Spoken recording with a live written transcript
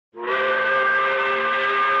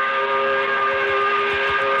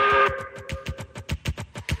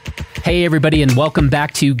Hey, everybody, and welcome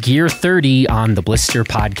back to Gear 30 on the Blister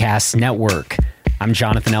Podcast Network. I'm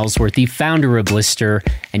Jonathan Ellsworth, the founder of Blister,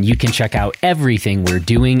 and you can check out everything we're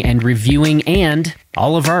doing and reviewing and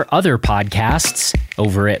all of our other podcasts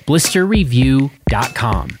over at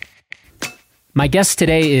blisterreview.com. My guest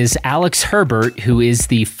today is Alex Herbert, who is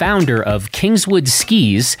the founder of Kingswood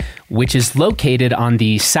Skis, which is located on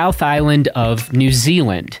the South Island of New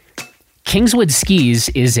Zealand. Kingswood Skis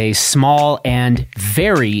is a small and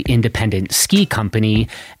very independent ski company.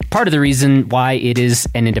 Part of the reason why it is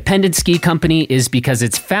an independent ski company is because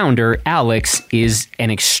its founder, Alex, is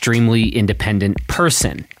an extremely independent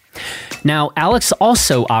person. Now, Alex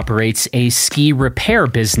also operates a ski repair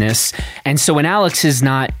business, and so when Alex is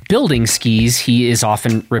not building skis, he is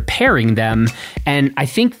often repairing them, and I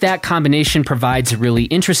think that combination provides a really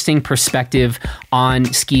interesting perspective on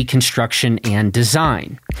ski construction and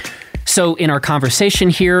design. So in our conversation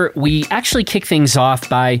here, we actually kick things off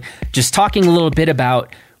by just talking a little bit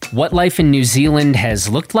about what life in New Zealand has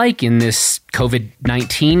looked like in this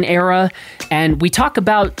COVID-19 era. And we talk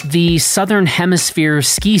about the Southern Hemisphere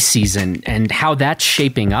ski season and how that's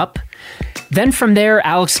shaping up. Then from there,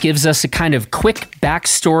 Alex gives us a kind of quick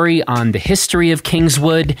backstory on the history of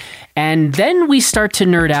Kingswood. And then we start to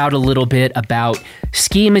nerd out a little bit about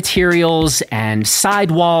ski materials and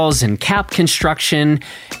sidewalls and cap construction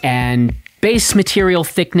and base material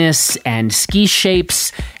thickness and ski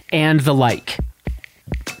shapes and the like.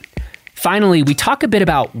 Finally, we talk a bit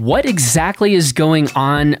about what exactly is going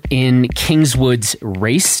on in Kingswood's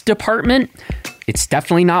race department. It's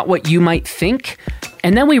definitely not what you might think.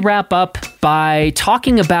 And then we wrap up by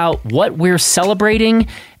talking about what we're celebrating,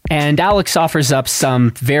 and Alex offers up some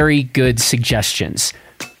very good suggestions.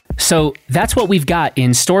 So that's what we've got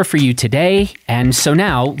in store for you today. And so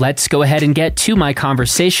now let's go ahead and get to my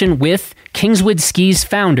conversation with Kingswood Skis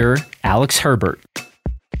founder, Alex Herbert.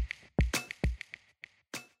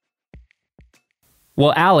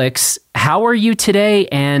 Well, Alex, how are you today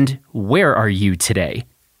and where are you today?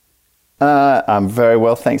 I'm very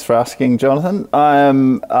well, thanks for asking, Jonathan.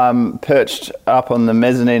 I'm perched up on the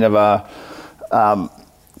mezzanine of a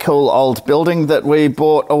cool old building that we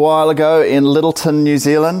bought a while ago in Lyttelton, New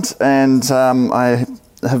Zealand, and I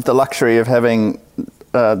have the luxury of having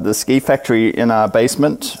the ski factory in our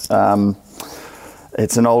basement.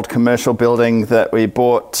 It's an old commercial building that we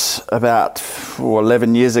bought about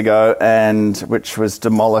 11 years ago, and which was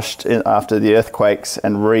demolished after the earthquakes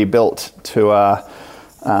and rebuilt to our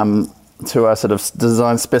sort of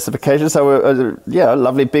design specifications. So, a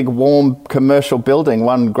lovely big warm commercial building,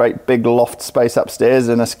 one great big loft space upstairs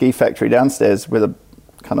and a ski factory downstairs with a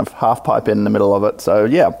kind of half pipe in the middle of it. So,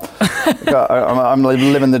 yeah, I'm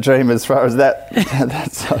living the dream as far as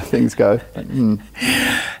that's how things go.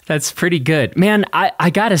 That's pretty good. Man, I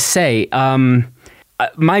gotta say,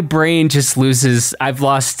 my brain just I've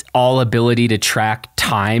lost all ability to track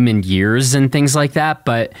time and years and things like that.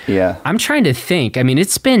 But yeah, I'm trying to think. I mean,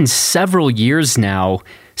 it's been several years now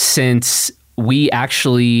since we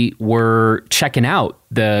actually were checking out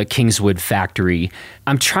the Kingswood factory.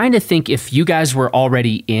 I'm trying to think if you guys were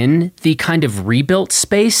already in the kind of rebuilt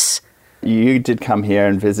space. You did come here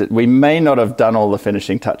and visit. We may not have done all the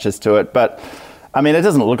finishing touches to it, but I mean, it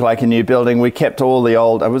doesn't look like a new building. We kept all the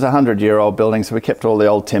old, it was a 100-year-old building, so we kept all the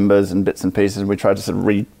old timbers and bits and pieces, and we tried to sort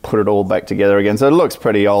of put it all back together again. So it looks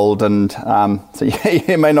pretty old, and so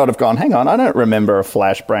you may not have gone, hang on, I don't remember a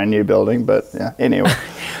flash brand new building, but yeah, anyway.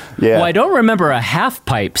 Yeah. Well, I don't remember a half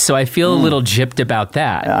pipe, so I feel a little gypped about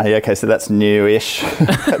that. Okay, so that's new-ish.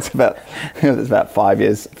 That's about 5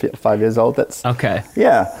 years old. That's okay.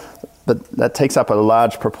 Yeah. But that takes up a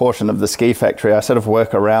large proportion of the ski factory. I sort of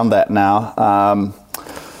work around that now.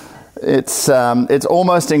 It's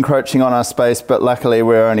almost encroaching on our space, but luckily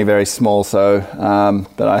we're only very small. So,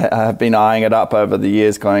 but I have been eyeing it up over the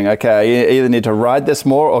years, going, okay, I either need to ride this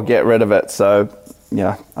more or get rid of it. So,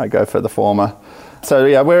 yeah, I go for the former. So,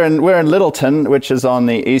 yeah, we're in Lyttelton, which is on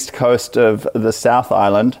the east coast of the South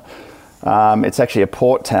Island. It's actually a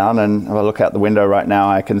port town, and if I look out the window right now,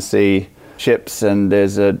 I can see ships, and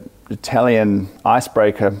there's a Italian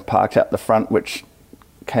icebreaker parked out the front, which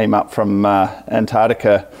came up from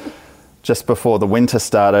Antarctica just before the winter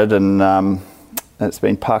started, and it's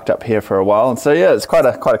been parked up here for a while. And so yeah, it's quite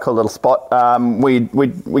a cool little spot.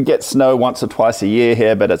 We get snow once or twice a year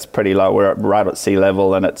here, but it's pretty low. We're right at sea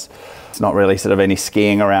level, and it's not really sort of any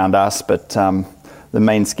skiing around us. But the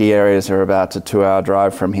main ski areas are about a 2-hour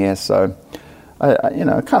drive from here, so.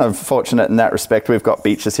 Kind of fortunate in that respect. We've got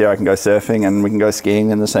beaches here. I can go surfing and we can go skiing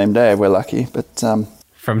in the same day. We're lucky, but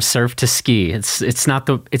from surf to ski, it's not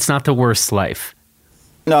the worst life.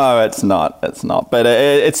 No, it's not. It's not. But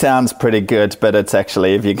it sounds pretty good. But it's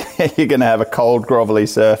actually, if you're going to have a cold, grovelly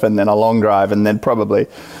surf and then a long drive, and then probably,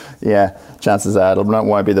 chances are it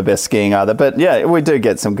won't be the best skiing either. But yeah, we do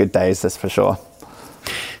get some good days, that's for sure.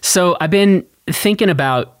 So I've been thinking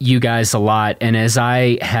about you guys a lot, and as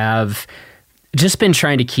I have just been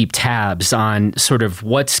trying to keep tabs on sort of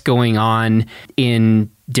what's going on in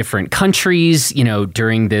different countries,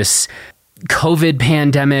 during this COVID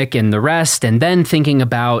pandemic and the rest, and then thinking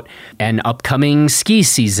about an upcoming ski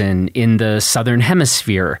season in the Southern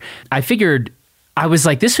Hemisphere. I figured, I was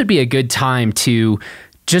like, this would be a good time to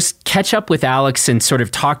just catch up with Alex and sort of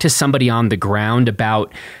talk to somebody on the ground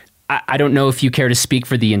about, I don't know if you care to speak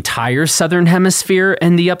for the entire Southern Hemisphere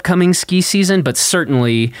and the upcoming ski season, but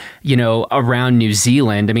certainly, around New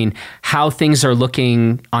Zealand. I mean, how things are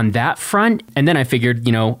looking on that front. And then I figured,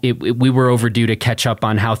 we were overdue to catch up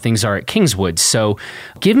on how things are at Kingswood. So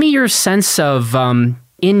give me your sense of,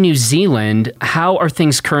 in New Zealand, how are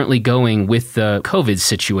things currently going with the COVID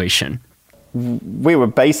situation? We were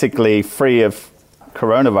basically free of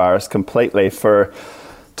coronavirus completely for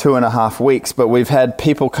 2.5 weeks, but we've had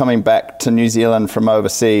people coming back to New Zealand from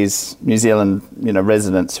overseas, New Zealand,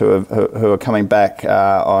 residents who are coming back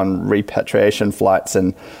on repatriation flights,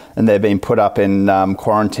 and they're being put up in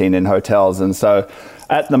quarantine in hotels. And so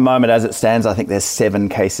at the moment, as it stands, I think there's 7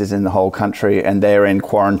 cases in the whole country, and they're in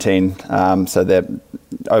quarantine. So they're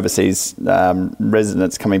overseas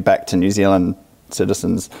residents coming back to New Zealand,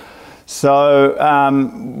 citizens. So,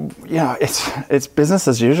 it's business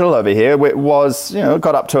as usual over here. It was, it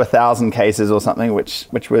got up to 1,000 cases or something, which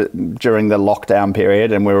were during the lockdown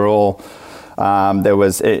period, and we were all, it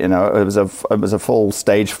was a full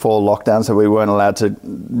stage 4 lockdown, so we weren't allowed to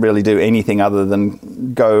really do anything other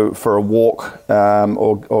than go for a walk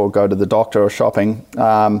or go to the doctor or shopping.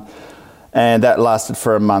 And that lasted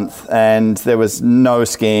for a month, and there was no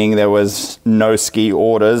skiing, there was no ski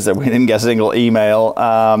orders, we didn't get a single email.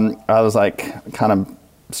 I was like kind of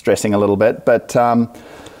stressing a little bit, but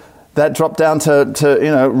that dropped down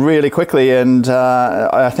to really quickly, and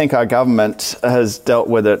I think our government has dealt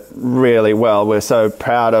with it really well. We're so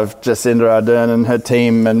proud of Jacinda Ardern and her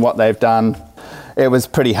team and what they've done. It was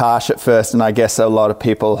pretty harsh at first, and I guess a lot of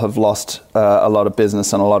people have lost a lot of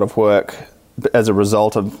business and a lot of work as a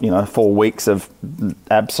result of 4 weeks of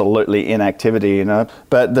absolutely inactivity,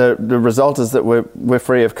 But the result is that we're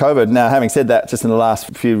free of COVID. Now, having said that, just in the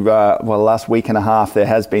last last week and a half, there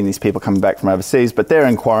has been these people coming back from overseas, but they're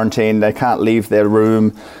in quarantine. They can't leave their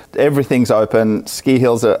room. Everything's open. Ski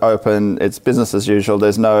hills are open. It's business as usual.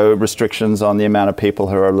 There's no restrictions on the amount of people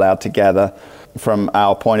who are allowed to gather. From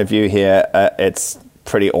our point of view here, it's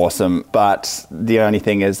pretty awesome. But the only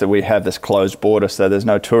thing is that we have this closed border, so there's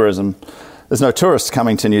no tourism. There's no tourists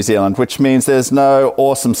coming to New Zealand, which means there's no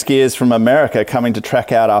awesome skiers from America coming to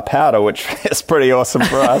track out our powder, which is pretty awesome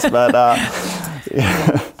for us, but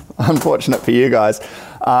unfortunate for you guys.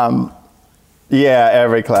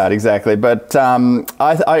 Every cloud, exactly. But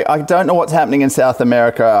I don't know what's happening in South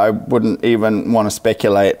America. I wouldn't even want to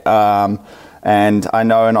speculate. And I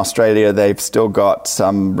know in Australia they've still got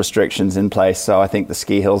some restrictions in place. So I think the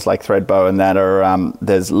ski hills like Thredbo and that are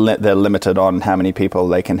they're limited on how many people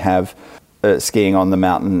they can have skiing on the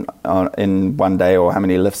mountain in one day, or how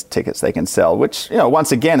many lift tickets they can sell, which,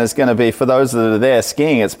 once again is going to be, for those that are there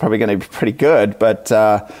skiing, it's probably going to be pretty good, but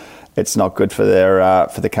it's not good for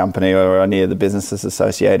the company or any of the businesses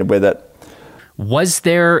associated with it. Was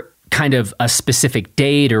there kind of a specific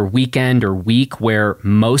date or weekend or week where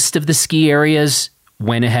most of the ski areas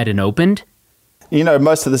went ahead and opened?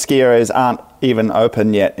 Most of the ski areas aren't even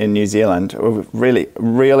open yet in New Zealand. We've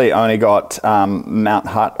really only got Mount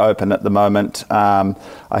Hutt open at the moment.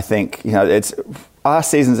 I think, our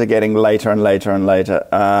seasons are getting later and later and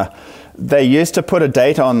later. They used to put a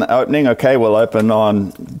date on the opening. Okay, we'll open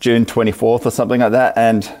on June 24th or something like that.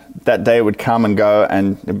 And that day would come and go,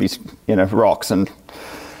 and it'd be, rocks. And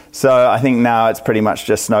so I think now it's pretty much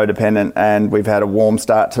just snow dependent, and we've had a warm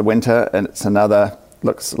start to winter, and it's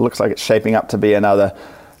looks like it's shaping up to be another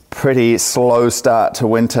pretty slow start to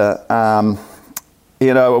winter.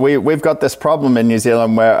 We've got this problem in New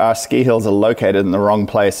Zealand where our ski hills are located in the wrong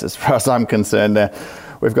place, as far as I'm concerned.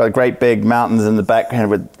 We've got great big mountains in the background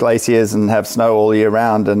with glaciers and have snow all year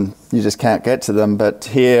round, and you just can't get to them. But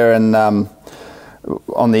here and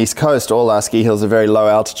on the East Coast, all our ski hills are very low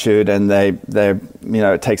altitude, and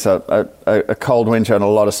it takes a cold winter and a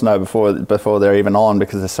lot of snow before they're even on,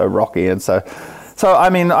 because they're so rocky. And so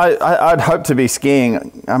I mean, I'd hope to be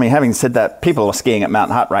skiing. I mean, having said that, people are skiing at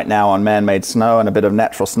Mount Hutt right now on man-made snow and a bit of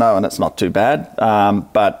natural snow, and it's not too bad.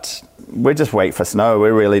 But we just wait for snow. We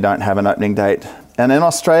really don't have an opening date And in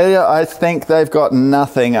Australia, I think they've got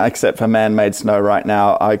nothing except for man-made snow right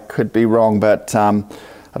now. I could be wrong, but I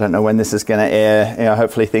don't know when this is going to air.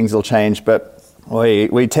 Hopefully things will change. But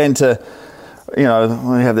we tend to, we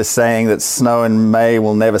have this saying that snow in May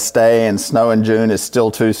will never stay, and snow in June is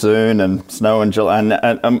still too soon, and snow in July, and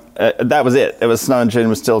that was it. It was snow in June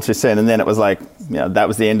was still too soon, and then it was like, that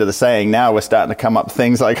was the end of the saying. Now we're starting to come up with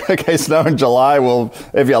things like, okay, snow in July, well,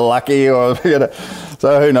 if you're lucky, or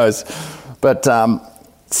so who knows. But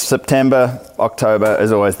September, October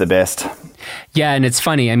is always the best. Yeah, and it's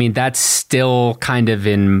funny. I mean, that's still kind of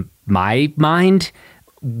in my mind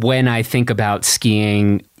when I think about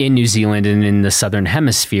skiing in New Zealand and in the Southern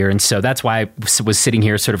Hemisphere. And so that's why I was sitting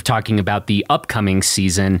here sort of talking about the upcoming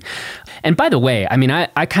season. And by the way, I mean,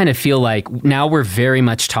 I kind of feel like now we're very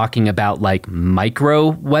much talking about like micro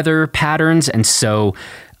weather patterns. And so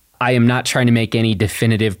I am not trying to make any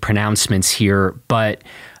definitive pronouncements here, but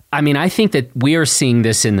I mean, I think that we are seeing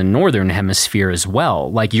this in the Northern Hemisphere as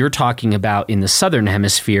well. Like you're talking about in the Southern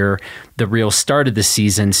Hemisphere, the real start of the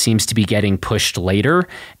season seems to be getting pushed later.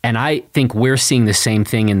 And I think we're seeing the same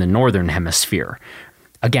thing in the Northern Hemisphere.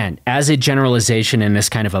 Again, as a generalization and as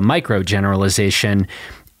kind of a micro generalization,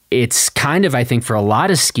 it's kind of, I think for a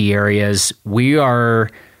lot of ski areas, we are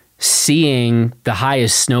seeing the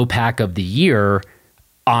highest snowpack of the year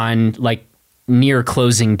on like near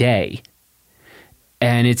closing day.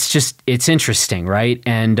 And it's interesting, right?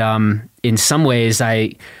 And in some ways,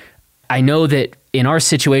 I know that in our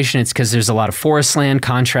situation, it's because there's a lot of forest land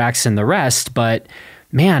contracts and the rest. But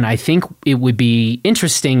man, I think it would be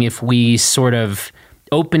interesting if we sort of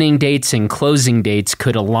opening dates and closing dates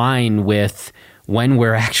could align with when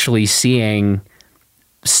we're actually seeing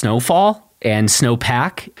snowfall and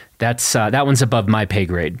snowpack. That one's above my pay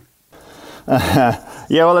grade.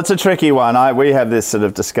 Yeah, well, it's a tricky one. We have this sort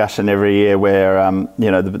of discussion every year where,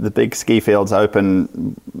 the big ski fields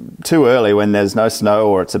open too early when there's no snow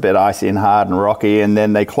or it's a bit icy and hard and rocky, and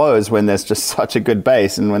then they close when there's just such a good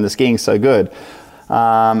base and when the skiing's so good.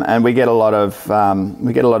 And we get a lot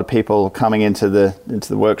of people coming into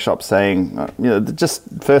the workshop saying, just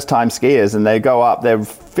first time skiers, and they go up, they're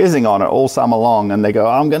fizzing on it all summer long, and they go,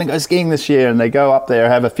 I'm going to go skiing this year, and they go up there,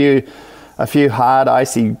 have a few hard,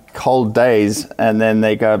 icy, cold days, and then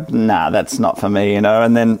they go, nah, that's not for me, and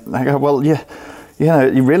then I go, well, yeah,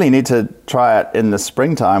 you really need to try it in the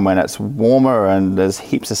springtime when it's warmer and there's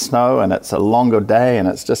heaps of snow and it's a longer day, and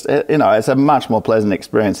it's just, it's a much more pleasant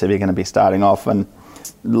experience if you're going to be starting off. And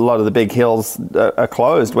a lot of the big hills are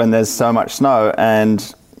closed when there's so much snow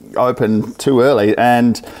and open too early.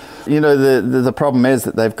 And the problem is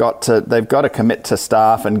that they've got to commit to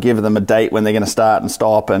staff and give them a date when they're going to start and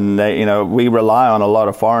stop. And we rely on a lot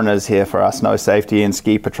of foreigners here for our snow safety and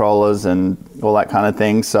ski patrollers and all that kind of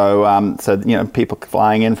thing. So people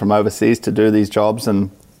flying in from overseas to do these jobs,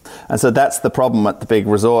 and so that's the problem at the big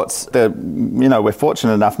resorts. We're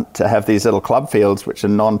fortunate enough to have these little club fields, which are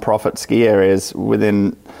non-profit ski areas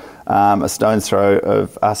within a stone's throw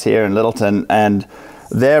of us here in Lyttelton, and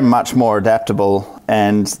they're much more adaptable,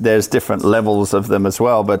 and there's different levels of them as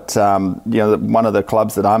well. But one of the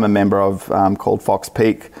clubs that I'm a member of, called Fox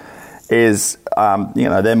Peak, is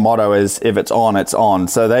their motto is, if it's on, it's on.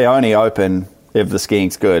 So they only open if the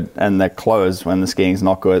skiing's good, and they're closed when the skiing's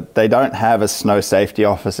not good. They don't have a snow safety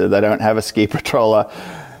officer, they don't have a ski patroller,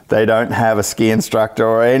 they don't have a ski instructor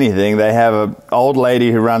or anything. They have an old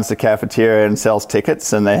lady who runs the cafeteria and sells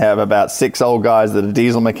tickets, and they have about 6 old guys that are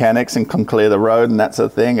diesel mechanics and can clear the road and that sort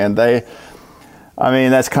of thing. And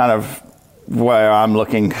that's kind of where I'm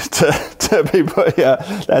looking to be put. Yeah,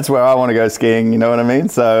 that's where I want to go skiing, you know what I mean?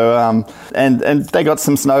 So, and they got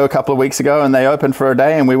some snow a couple of weeks ago, and they opened for a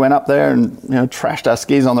day, and we went up there and, trashed our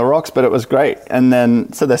skis on the rocks, but it was great. And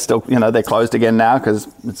then, so they're still, they're closed again now because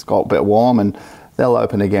it's got a bit warm, and they'll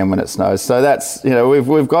open again when it snows. So that's,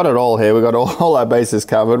 we've got it all here. We've got all our bases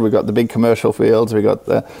covered. We've got the big commercial fields, we've got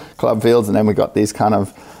the club fields, and then we've got these kind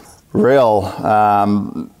of real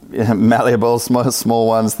malleable, small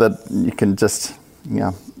ones that you can just,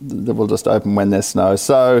 that will just open when there's snow.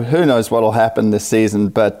 So who knows what will happen this season?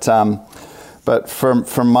 But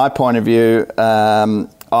from my point of view,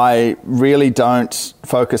 I really don't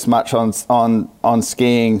focus much on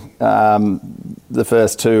skiing the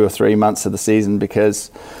first 2 or 3 months of the season,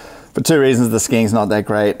 because for 2 reasons: the skiing's not that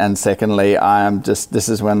great, and secondly, this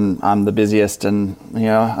is when I'm the busiest, and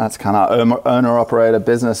that's kind of owner-operator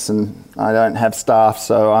business, and I don't have staff,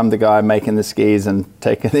 so I'm the guy making the skis and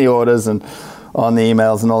taking the orders and on the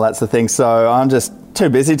emails and all that sort of thing. So I'm just too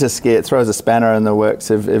busy to ski. It throws a spanner in the works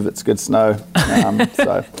if it's good snow.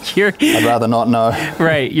 So I'd rather not know.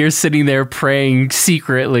 Right. You're sitting there praying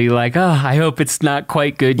secretly like, oh, I hope it's not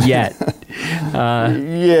quite good yet.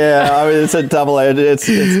 Yeah, I mean, it's a double-edged.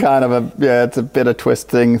 It's kind of it's a bit of twist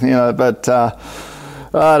thing, but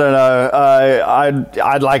I don't know.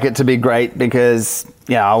 I'd like it to be great because,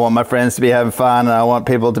 I want my friends to be having fun and I want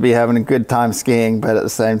people to be having a good time skiing. But at the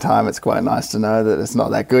same time, it's quite nice to know that it's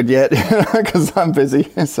not that good yet because I'm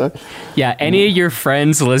busy. So, yeah, any of your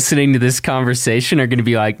friends listening to this conversation are going to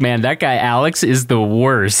be like, man, that guy Alex is the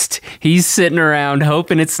worst. He's sitting around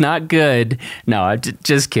hoping it's not good. No, I'm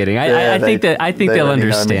just kidding. I think they'll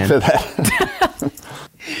understand.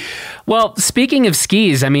 Well, speaking of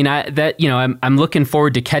skis, I mean, I'm looking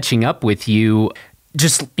forward to catching up with you.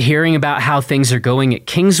 Just hearing about how things are going at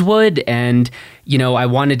Kingswood. And, I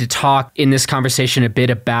wanted to talk in this conversation a bit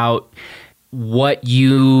about what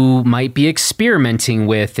you might be experimenting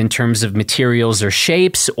with in terms of materials or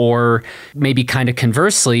shapes, or maybe kind of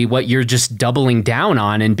conversely, what you're just doubling down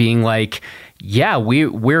on and being like, yeah,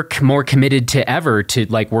 we're more committed to ever to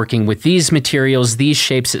like working with these materials, these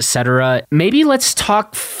shapes, etc. Maybe let's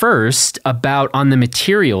talk first about on the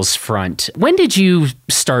materials front. When did you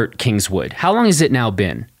start Kingswood? How long has it now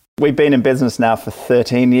been? We've been in business now for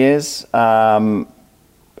 13 years.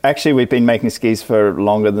 Actually, we've been making skis for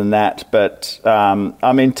longer than that, but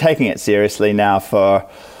taking it seriously now for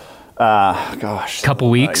couple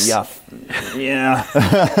weeks. Yeah.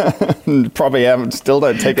 Probably still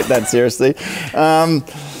don't take it that seriously.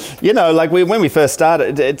 When we first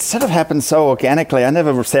started, it sort of happened so organically. I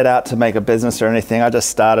never set out to make a business or anything. I just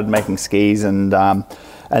started making skis, and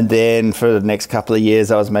then for the next couple of years,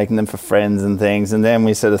 I was making them for friends and things. And then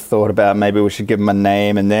we sort of thought about maybe we should give them a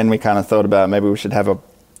name, and then we kind of thought about maybe we should have a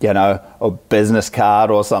business card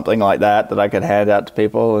or something like that I could hand out to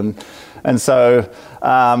people, and so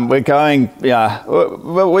we're going.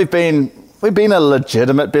 We've been a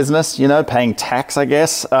legitimate business, paying tax, I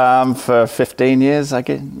guess, for 15 years. I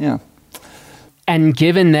guess, And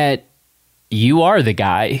given that you are the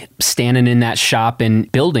guy standing in that shop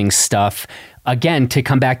and building stuff, again, to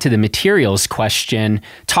come back to the materials question,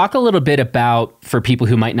 talk a little bit about, for people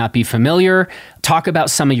who might not be familiar, talk about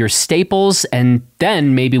some of your staples, and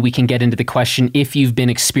then maybe we can get into the question if you've been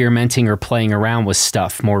experimenting or playing around with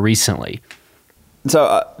stuff more recently.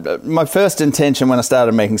 So my first intention when I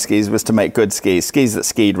started making skis was to make good skis that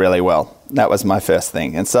skied really well. That was my first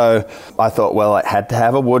thing. And so I thought, well, it had to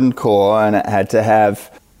have a wooden core, and it had to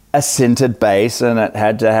have a sintered base, and it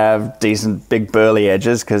had to have decent big burly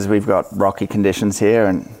edges because we've got rocky conditions here.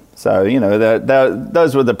 And so,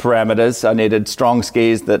 those were the parameters. I needed strong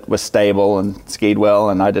skis that were stable and skied well,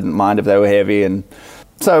 and I didn't mind if they were heavy. And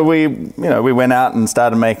so we went out and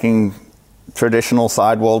started making traditional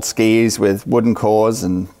sidewalled skis with wooden cores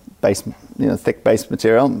and base, thick base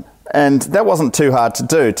material. And that wasn't too hard to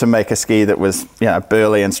do, to make a ski that was,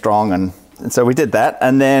 burly and strong. And so we did that.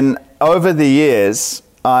 And then over the years,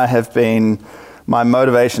 my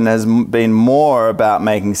motivation has been more about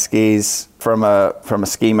making skis from a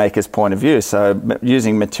ski maker's point of view. So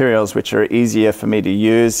using materials which are easier for me to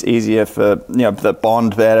use, easier for, that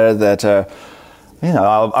bond better, that are,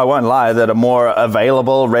 I won't lie, that are more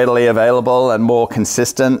available, readily available, and more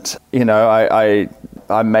consistent.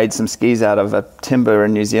 I made some skis out of a timber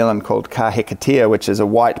in New Zealand called kahikatea, which is a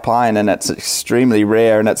white pine, and it's extremely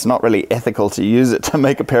rare, and it's not really ethical to use it to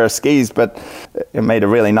make a pair of skis, but it made a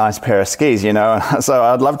really nice pair of skis, So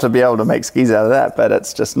I'd love to be able to make skis out of that, but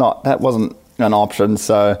it's just not, that wasn't an option.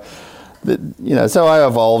 So, so I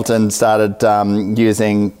evolved and started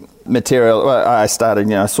using material. Well, I started,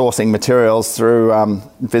 sourcing materials through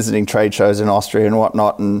visiting trade shows in Austria and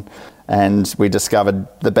whatnot, and we discovered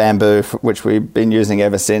the bamboo, which we've been using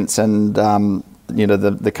ever since, and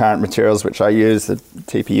the current materials which I use, the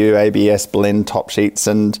TPU, ABS, blend top sheets,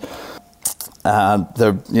 and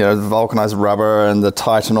the vulcanized rubber and the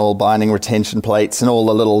Titanol binding retention plates and all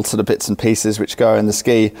the little sort of bits and pieces which go in the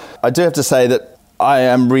ski. I do have to say that I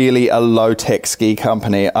am really a low-tech ski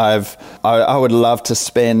company. I would love to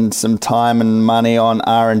spend some time and money on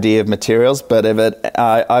R&D of materials, but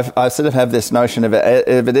I sort of have this notion of it.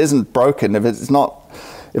 If it isn't broken, if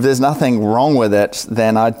there's nothing wrong with it,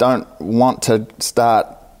 then I don't want to start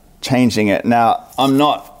changing it. Now, I'm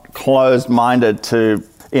not closed-minded to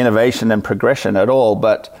innovation and progression at all,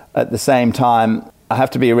 but at the same time, I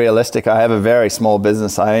have to be realistic. I have a very small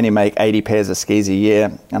business. I only make 80 pairs of skis a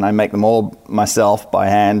year, and I make them all myself by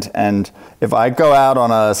hand. And if I go out on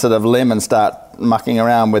a sort of limb and start mucking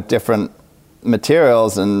around with different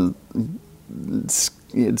materials and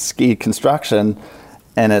ski construction,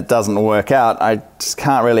 and it doesn't work out, I just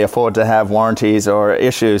can't really afford to have warranties or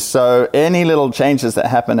issues. So any little changes that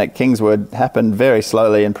happen at Kingswood happen very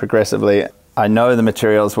slowly and progressively. I know the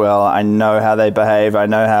materials well, I know how they behave, I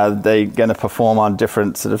know how they're going to perform on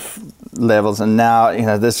different sort of levels, and now, you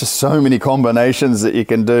know, there's just so many combinations that you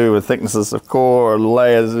can do with thicknesses of core or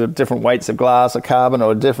layers of different weights of glass or carbon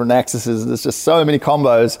or different axes. There's just so many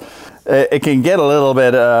combos. It can get a little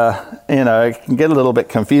bit, it can get a little bit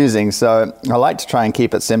confusing, so I like to try and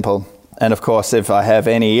keep it simple. And of course, if I have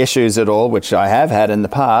any issues at all, which I have had in the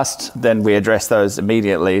past, then we address those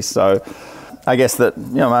immediately. So I guess that,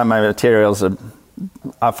 you know, my materials are,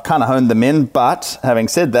 I've kind of honed them in, but having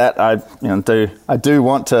said that, I do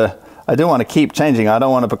want to keep changing. I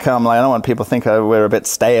don't want to become like, I don't want people to think we're a bit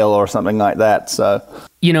stale or something like that. So,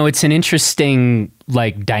 you know, it's an interesting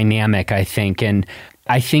like dynamic, I think. And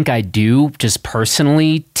I think I do just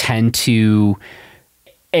personally tend to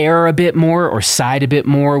err a bit more or side a bit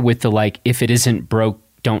more with the, like, if it isn't broke,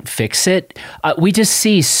 don't fix it. We just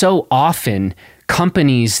see so often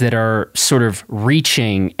companies that are sort of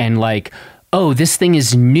reaching and like, oh, this thing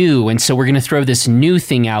is new, and so we're going to throw this new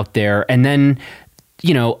thing out there. And then,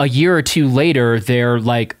 you know, a year or two later, they're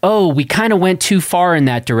like, oh, we kind of went too far in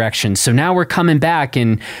that direction. So now we're coming back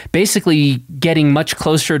and basically getting much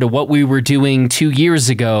closer to what we were doing 2 years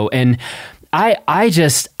ago. And I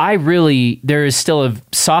really, there is still a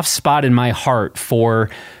soft spot in my heart for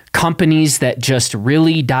companies that just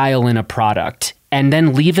really dial in a product and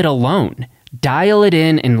then leave it alone. Dial it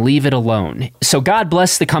in and leave it alone. So God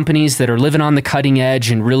bless the companies that are living on the cutting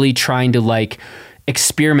edge and really trying to like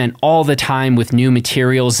experiment all the time with new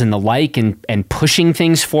materials and the like, and pushing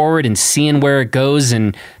things forward and seeing where it goes,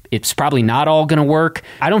 and it's probably not all going to work.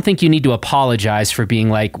 I don't think you need to apologize for being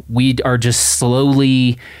like, we are just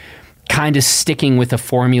slowly kind of sticking with a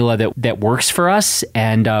formula that works for us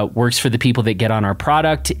and works for the people that get on our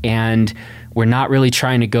product, and we're not really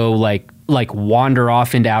trying to go like wander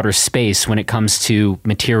off into outer space when it comes to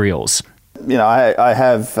materials. You know, I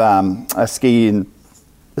have a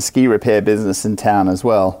ski repair business in town as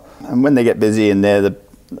well, and when they get busy in there,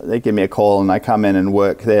 they give me a call and I come in and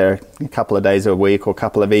work there a couple of days a week or a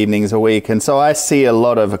couple of evenings a week, and so I see a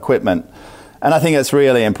lot of equipment, and I think it's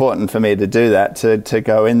really important for me to do that, to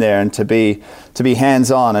go in there and to be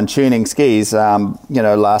hands-on and tuning skis.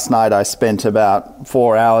 Last night I spent about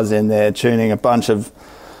 4 hours in there tuning a bunch of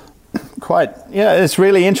it's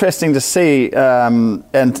really interesting to see, and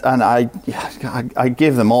I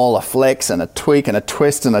give them all a flex and a tweak and a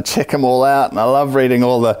twist, and I check them all out, and I love reading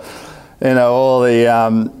all the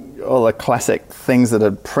classic things that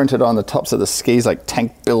are printed on the tops of the skis, like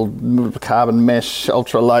tank build, carbon mesh,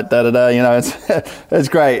 ultralight, you know, it's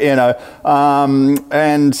great, you know,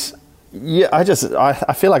 and yeah,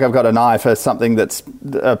 I feel like I've got an eye for something that's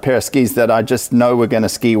a pair of skis that I just know we're going to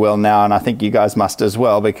ski well now, and I think you guys must as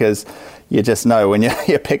well, because you just know when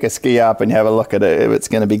you pick a ski up and you have a look at it, if it's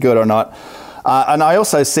going to be good or not. And I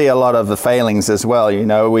also see a lot of the failings as well. You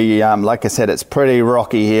know, we, like I said, it's pretty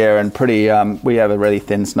rocky here and we have a really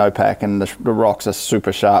thin snowpack, and the rocks are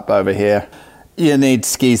super sharp over here. You need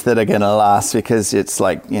skis that are going to last, because it's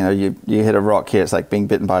like, you know, you hit a rock here, it's like being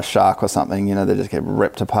bitten by a shark or something, you know, they just get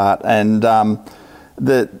ripped apart. And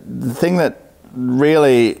the thing that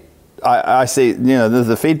really I see, you know,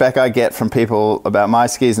 the feedback I get from people about my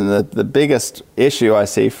skis, and the biggest issue I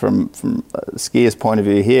see from a skier's point of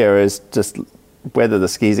view here is just whether the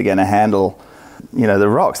skis are going to handle, you know, the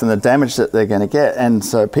rocks and the damage that they're going to get. And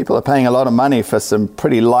so people are paying a lot of money for some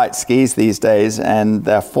pretty light skis these days, and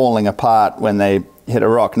they're falling apart when they hit a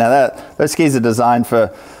rock. Now those skis are designed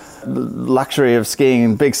for luxury of skiing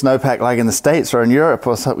in big snowpack like in the States or in Europe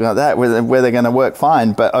or something like that, where they're going to work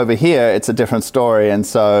fine. But over here, it's a different story. And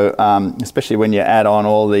so, especially when you add on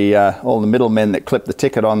all the middlemen that clip the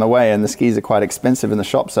ticket on the way, and the skis are quite expensive in the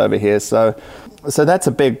shops over here. So that's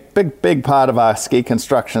a big part of our ski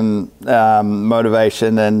construction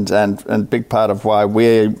motivation, and big part of why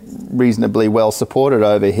we're reasonably well supported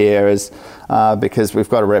over here is because we've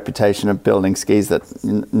got a reputation of building skis that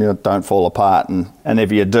don't fall apart, and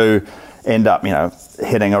if you do end up, you know,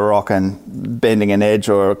 hitting a rock and bending an edge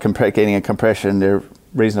or getting a compression, they're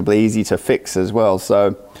reasonably easy to fix as well.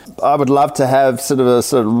 So I would love to have sort of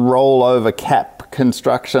rollover cap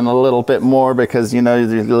construction a little bit more, because, you know,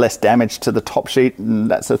 there's less damage to the top sheet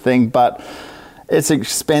and that sort of thing, but it's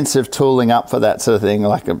expensive tooling up for that sort of thing,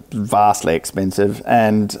 like vastly expensive.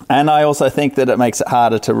 And I also think that it makes it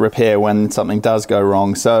harder to repair when something does go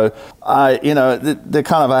wrong. So I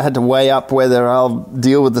had to weigh up whether I'll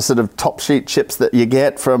deal with the sort of top sheet chips that you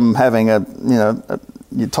get from having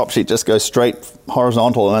your top sheet just go straight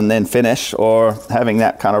horizontal and then finish, or having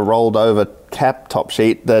that kind of rolled over cap top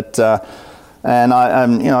sheet that, and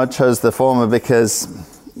I chose the former because,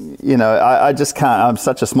 I just can't. I'm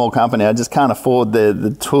such a small company. I just can't afford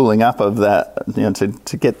the tooling up of that,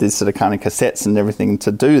 to get these sort of kind of cassettes and everything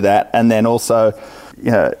to do that. And then also,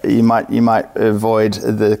 you might avoid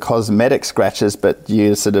the cosmetic scratches, but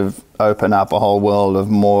you sort of open up a whole world of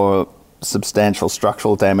more substantial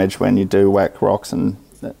structural damage when you do whack rocks. And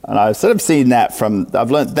I've sort of seen that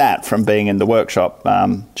I've learned that from being in the workshop,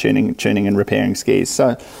 tuning and repairing skis.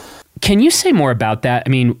 So. Can you say more about that? I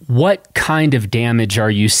mean, what kind of damage are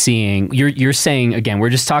you seeing? You're saying, again, we're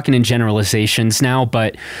just talking in generalizations now,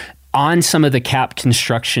 but on some of the cap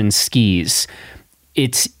construction skis,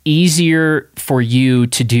 it's easier for you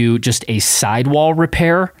to do just a sidewall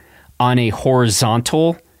repair on a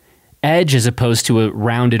horizontal edge as opposed to a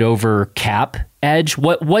rounded over cap edge.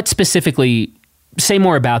 What specifically, say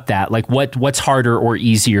more about that. Like what's harder or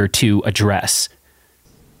easier to address?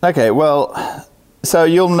 Okay, well, so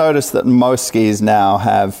you'll notice that most skis now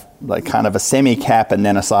have like kind of a semi-cap and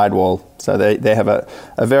then a sidewall. So they have a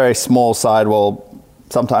very small sidewall.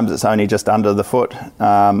 Sometimes it's only just under the foot.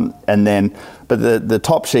 But the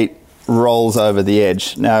top sheet rolls over the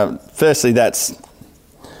edge. Now, firstly,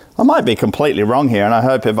 I might be completely wrong here, and I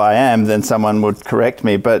hope if I am, then someone would correct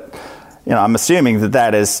me. But, I'm assuming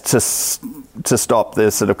that is to stop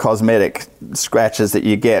the sort of cosmetic scratches that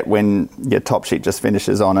you get when your top sheet just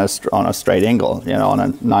finishes on a straight angle, on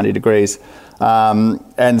a 90 degrees.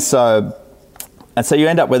 And so you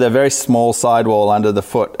end up with a very small sidewall under the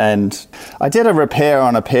foot. And I did a repair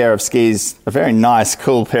on a pair of skis, a very nice,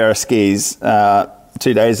 cool pair of skis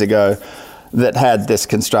 2 days ago that had this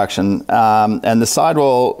construction. And the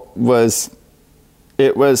sidewall was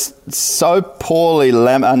so poorly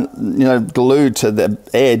glued to the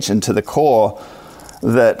edge and to the core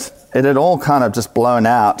that it had all kind of just blown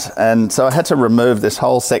out. And so I had to remove this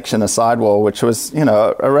whole section of sidewall, which was,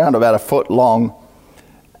 around about a foot long.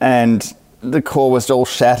 And the core was all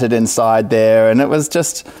shattered inside there. And it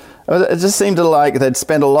just seemed like they'd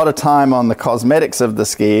spent a lot of time on the cosmetics of the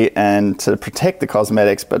ski and to protect the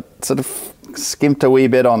cosmetics, but sort of skimped a wee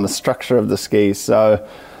bit on the structure of the ski. So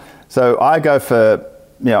I go for,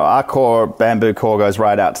 our bamboo core goes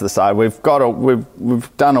right out to the side. We've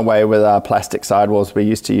done away with our plastic sidewalls. We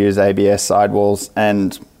used to use ABS sidewalls,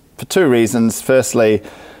 and for two reasons. Firstly,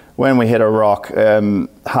 when we hit a rock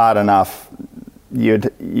hard enough, you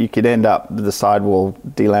could end up with the sidewall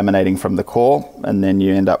delaminating from the core, and then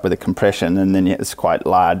you end up with a compression, and then it's quite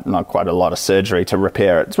large, not quite a lot of surgery to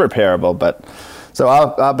repair it. It's repairable, but so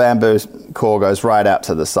our bamboo core goes right out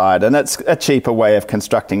to the side, and it's a cheaper way of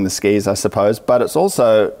constructing the skis, I suppose, but it's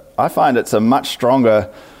also, I find it's a much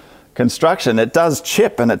stronger construction. It does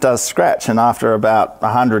chip and it does scratch, and after about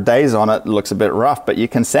 100 days on it, it looks a bit rough, but you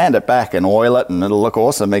can sand it back and oil it and it'll look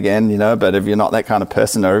awesome again, but if you're not that kind of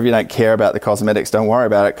person, or if you don't care about the cosmetics, don't worry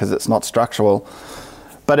about it because it's not structural.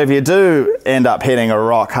 But if you do end up hitting a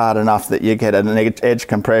rock hard enough that you get an edge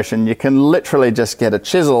compression, you can literally just get a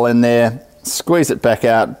chisel in there, squeeze it back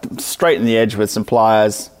out, straighten the edge with some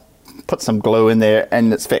pliers, put some glue in there,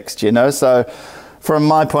 and it's fixed, So from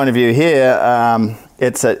my point of view here,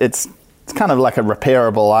 it's kind of like a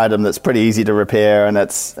repairable item that's pretty easy to repair, and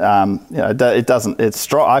it's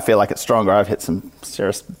strong. I feel like it's stronger. I've hit some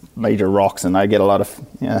serious major rocks, and I get I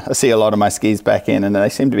see a lot of my skis back in, and they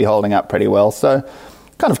seem to be holding up pretty well. So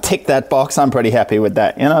kind of tick that box. I'm pretty happy with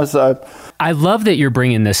that, so. I love that you're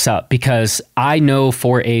bringing this up because I know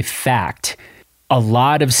for a fact a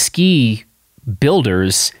lot of ski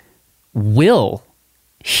builders will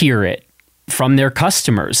hear it from their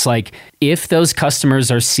customers. Like if those customers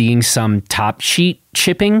are seeing some top sheet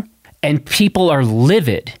chipping and people are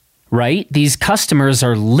livid, right? These customers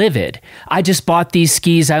are livid. I just bought these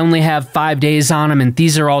skis. I only have 5 days on them and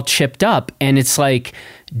these are all chipped up. And it's like,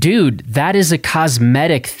 dude, that is a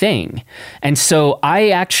cosmetic thing. And so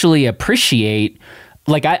I actually appreciate,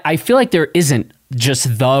 I feel like there isn't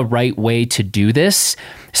just the right way to do this.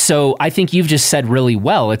 So I think you've just said really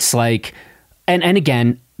well. It's like, and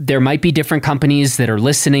again, there might be different companies that are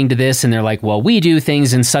listening to this and they're like, well, we do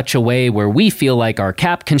things in such a way where we feel like our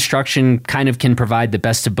cap construction kind of can provide the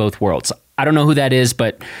best of both worlds. I don't know who that is,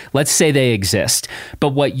 but let's say they exist. But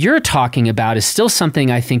what you're talking about is still something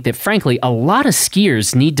I think that, frankly, a lot of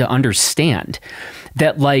skiers need to understand,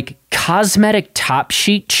 that cosmetic top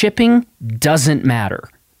sheet chipping doesn't matter.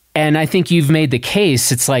 And I think you've made the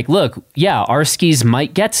case. It's like, look, yeah, our skis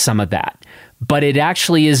might get some of that, but it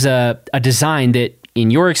actually is a design that, in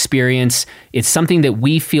your experience, it's something that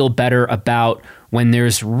we feel better about when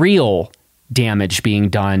there's real damage being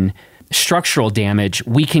done, structural damage.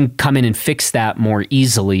 We can come in and fix that more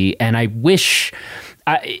easily. And I wish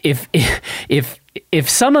if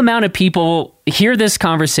some amount of people hear this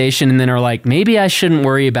conversation and then are like, maybe I shouldn't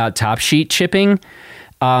worry about top sheet chipping,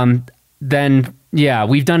 then yeah,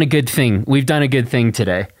 we've done a good thing. We've done a good thing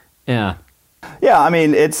today. Yeah. Yeah, I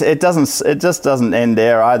mean, it just doesn't end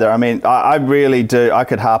there either. I mean, I really do. I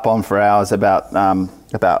could harp on for hours about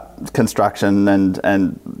construction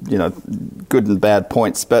and you know, good and bad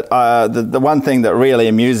points. But the one thing that really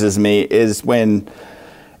amuses me is when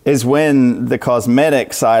the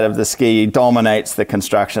cosmetic side of the ski dominates the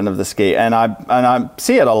construction of the ski. And I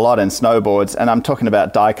see it a lot in snowboards, and I'm talking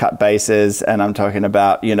about die-cut bases, and I'm talking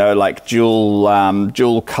about, you know, like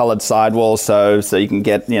dual colored sidewalls, so you can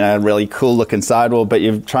get, you know, a really cool looking sidewall, but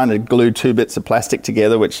you're trying to glue two bits of plastic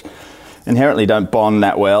together, which inherently don't bond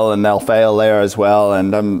that well, and they'll fail there as well.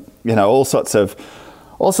 And you know, all sorts of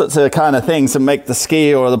kind of things to make the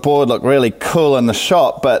ski or the board look really cool in the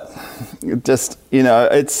shop, but just, you know,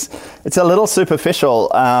 it's a little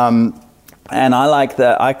superficial. And I like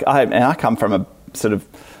that. I come from a sort of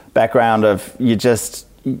background of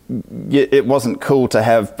it wasn't cool to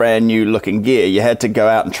have brand new looking gear. You had to go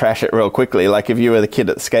out and trash it real quickly. Like if you were the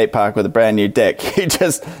kid at the skate park with a brand new deck, you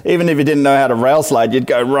just, even if you didn't know how to rail slide, you'd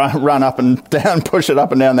go run up and down, push it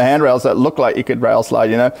up and down the handrails so it looked like you could rail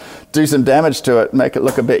slide, you know, do some damage to it, make it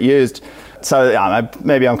look a bit used. So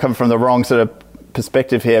maybe I'm coming from the wrong sort of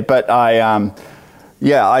perspective here, but I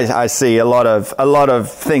see a lot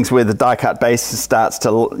of things where the die-cut base starts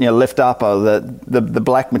to, you know, lift up, or the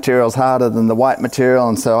black material's harder than the white material,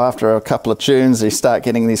 and so after a couple of tunes, you start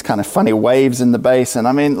getting these kind of funny waves in the base. And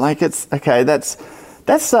I mean, like, it's okay. That's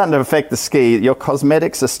starting to affect the ski. Your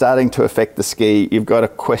cosmetics are starting to affect the ski. You've got to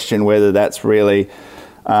question whether that's really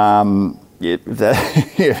you're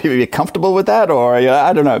comfortable with that, or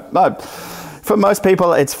I don't know. For most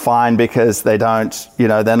people, it's fine because they don't, you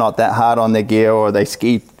know, they're not that hard on their gear, or they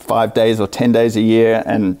ski 5 days or 10 days a year.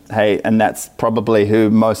 And hey, and that's probably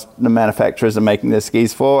who most the manufacturers are making their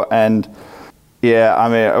skis for. And yeah, I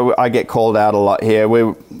mean, I get called out a lot here.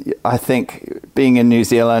 I think being in New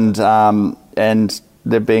Zealand, and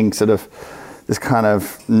there being sort of this kind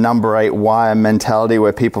of number 8 wire mentality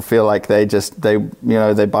where people feel like they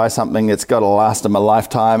buy something, it's got to last them a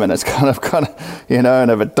lifetime, and it's kind of, you know, and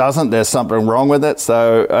if it doesn't, there's something wrong with it.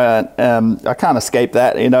 So I can't escape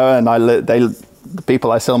that, you know, and the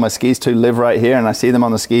people I sell my skis to live right here, and I see them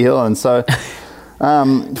on the ski hill. And so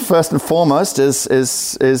first and foremost is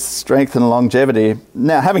strength and longevity.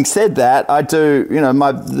 Now, having said that, I do, you know,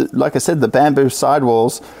 like I said, the bamboo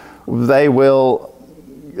sidewalls, they will,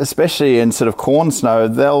 especially in sort of corn snow,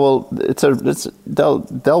 they'll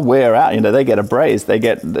wear out. You know, they get abrased. They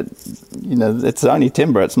get, you know, it's only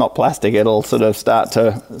timber. It's not plastic. It'll sort of start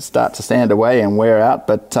to sand away and wear out.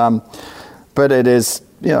 But it is,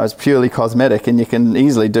 you know, it's purely cosmetic, and you can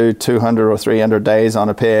easily do 200 or 300 days on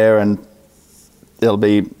a pair, and it'll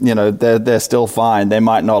be, you know, they're still fine. They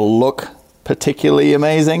might not look particularly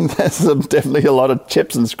amazing. There's definitely a lot of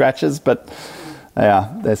chips and scratches, but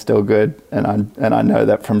yeah, they're still good, and I know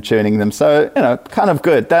that from tuning them. So, you know, kind of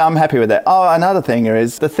good. I'm happy with that. Oh, another thing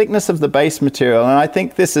is the thickness of the base material, and I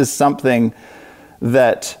think this is something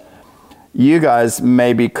that you guys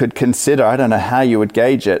maybe could consider. I don't know how you would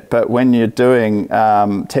gauge it, but when you're doing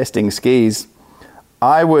testing skis,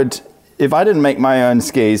 if I didn't make my own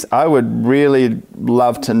skis, I would really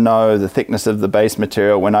love to know the thickness of the base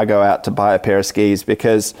material when I go out to buy a pair of skis,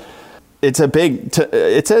 because it's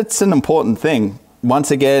an important thing.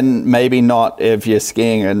 Once again, maybe not if you're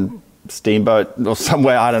skiing in Steamboat or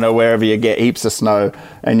somewhere, I don't know, wherever you get heaps of snow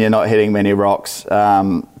and you're not hitting many rocks.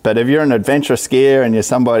 But if you're an adventure skier and you're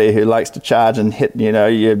somebody who likes to charge and hit, you know,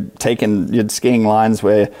 you're skiing lines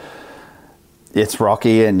where it's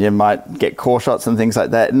rocky and you might get core shots and things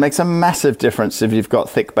like that, it makes a massive difference if you've got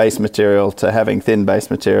thick base material to having thin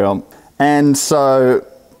base material. And so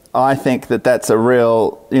I think that's a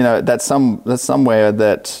real, you know, that's somewhere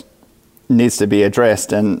that needs to be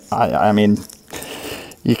addressed. And I mean,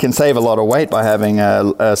 you can save a lot of weight by having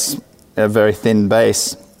a very thin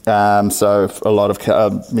base. So a lot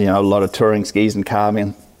of touring skis and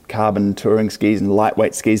carbon touring skis and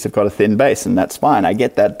lightweight skis have got a thin base, and that's fine. I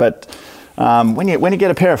get that, but when you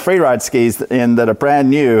get a pair of freeride skis that are brand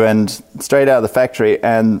new and straight out of the factory,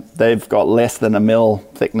 and they've got less than 1 mil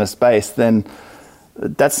thickness base, then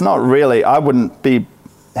that's not really, I wouldn't be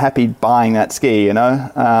happy buying that ski, you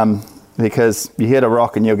know, because you hit a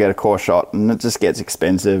rock and you'll get a core shot, and it just gets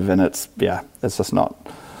expensive, and it's just not,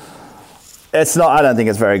 I don't think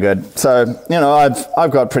it's very good. So, you know,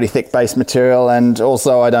 I've got pretty thick base material, and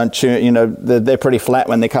also I don't tune, you know, they're pretty flat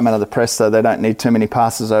when they come out of the press, so they don't need too many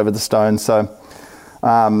passes over the stone. So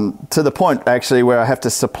to the point actually where I have to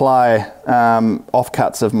supply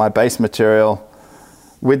offcuts of my base material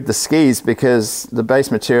with the skis, because the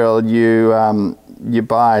base material you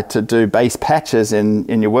buy to do base patches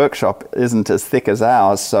in your workshop isn't as thick as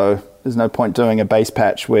ours, so there's no point doing a base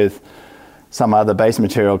patch with some other base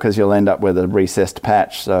material because you'll end up with a recessed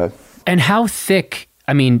patch. So, and how thick,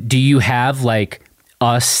 I mean, do you have like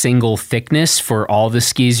a single thickness for all the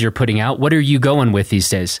skis you're putting out? What are you going with these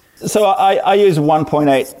days? So I use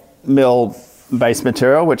 1.8 mil base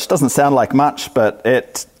material, which doesn't sound like much, but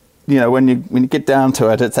it, when you get down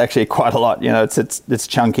to it, it's actually quite a lot. It's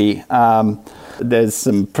chunky. There's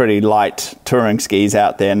some pretty light touring skis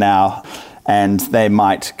out there now, and they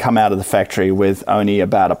might come out of the factory with only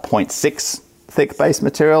about a 0.6 thick base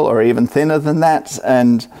material, or even thinner than that.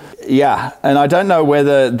 And I don't know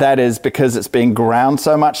whether that is because it's being ground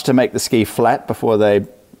so much to make the ski flat before they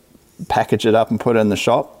package it up and put it in the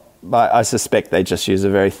shop. But I suspect they just use a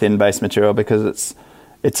very thin base material because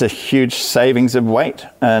it's a huge savings of weight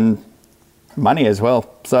and money as well.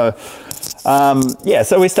 So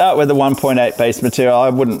so we start with the 1.8 base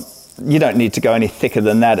material. You don't need to go any thicker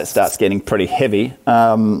than that. It starts getting pretty heavy.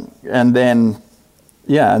 And then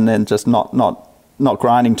just not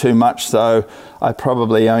grinding too much. So I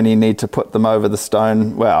probably only need to put them over the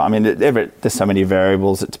stone. Well, I mean, there's so many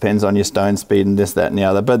variables. It depends on your stone speed and this, that, and the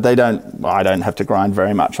other. But I don't have to grind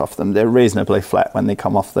very much off them. They're reasonably flat when they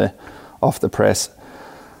come off the press.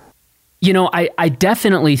 I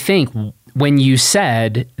definitely think when you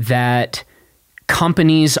said that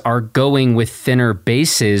companies are going with thinner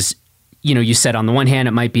bases, you said on the one hand,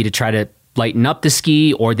 it might be to try to lighten up the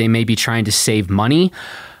ski, or they may be trying to save money.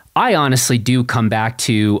 I honestly do come back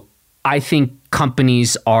to, I think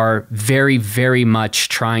companies are very, very much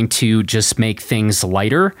trying to just make things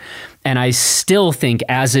lighter. And I still think,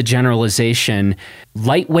 as a generalization,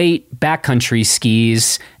 lightweight backcountry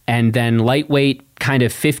skis and then lightweight kind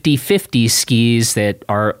of 50-50 skis that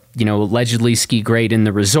are, allegedly ski great in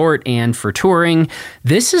the resort and for touring,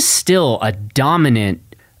 this is still a dominant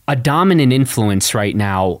influence right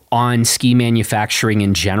now on ski manufacturing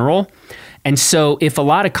in general. And so if a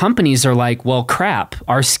lot of companies are like, well, crap,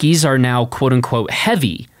 our skis are now quote unquote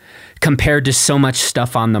heavy compared to so much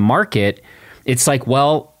stuff on the market, it's like,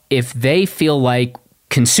 well, if they feel like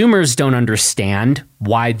consumers don't understand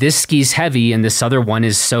why this ski's heavy and this other one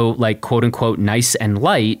is so like quote unquote nice and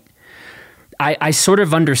light, I sort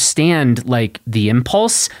of understand like the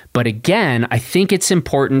impulse, but again, I think it's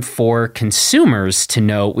important for consumers to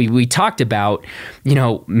know. We talked about,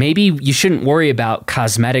 maybe you shouldn't worry about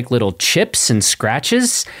cosmetic little chips and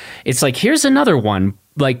scratches. It's like, here's another one.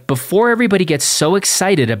 Like, before everybody gets so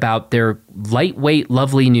excited about their lightweight,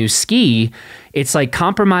 lovely new ski, it's like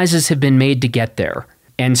compromises have been made to get there.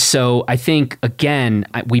 And so I think, again,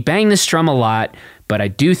 we bang this drum a lot, but I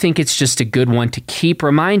do think it's just a good one to keep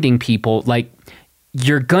reminding people, like,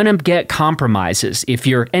 you're going to get compromises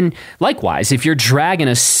and likewise, if you're dragging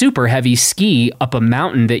a super heavy ski up a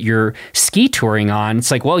mountain that you're ski touring on,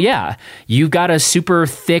 it's like, well, yeah, you've got a super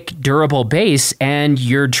thick, durable base and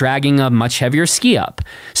you're dragging a much heavier ski up.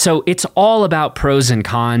 So it's all about pros and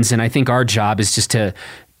cons. And I think our job is just to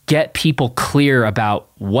get people clear about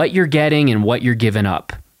what you're getting and what you're giving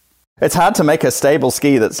up. It's hard to make a stable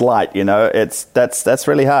ski that's light, that's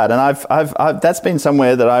really hard. And I've that's been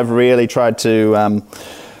somewhere that I've really tried to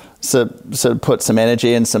so put some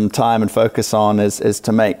energy and some time and focus on is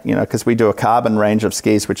to make, because we do a carbon range of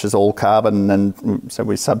skis, which is all carbon. And so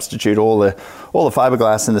we substitute all the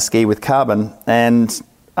fiberglass in the ski with carbon. And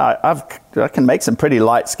I can make some pretty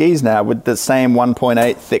light skis now with the same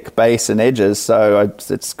 1.8 thick base and edges. So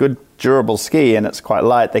it's good, durable ski, and it's quite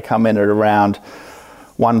light. They come in at around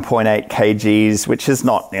 1.8 kgs, which is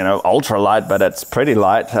not, ultra light, but it's pretty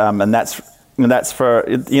light. And that's for, that's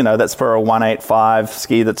for a 185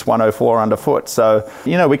 ski that's 104 underfoot. So,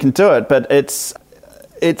 we can do it, but it's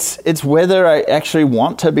whether I actually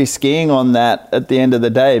want to be skiing on that at the end of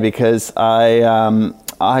the day, because I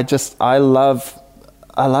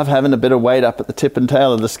love having a bit of weight up at the tip and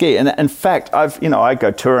tail of the ski. And in fact, I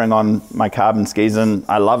go touring on my carbon skis, and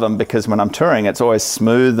I love them because when I'm touring, it's always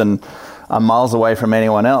smooth and I'm miles away from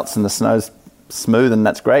anyone else and the snow's smooth, and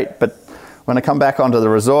that's great. But when I come back onto the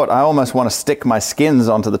resort, I almost want to stick my skins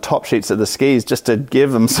onto the top sheets of the skis just to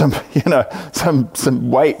give them some,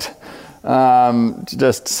 some weight.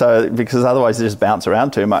 Just so, because otherwise they just bounce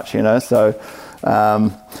around too much, So, I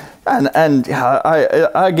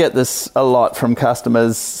get this a lot from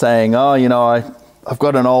customers saying, I've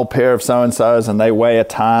got an old pair of so-and-sos and they weigh a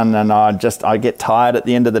ton, and I get tired at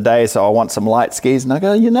the end of the day, so I want some light skis. And I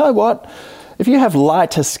go, you know what? if you have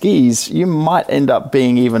lighter skis, you might end up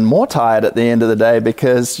being even more tired at the end of the day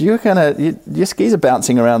because your skis are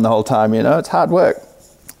bouncing around the whole time. It's hard work.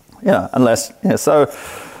 Unless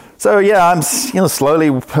so yeah, I'm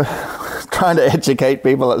slowly trying to educate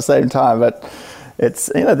people at the same time, but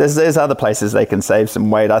it's there's other places they can save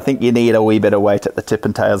some weight. I think you need a wee bit of weight at the tip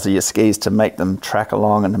and tails of your skis to make them track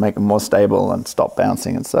along and to make them more stable and stop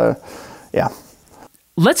bouncing. And so, yeah.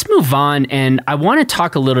 Let's move on, and I want to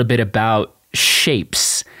talk a little bit about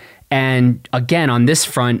shapes. And again, on this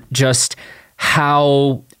front, just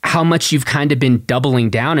how much you've kind of been doubling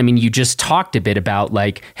down. I mean, you just talked a bit about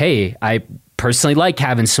like, hey, I personally like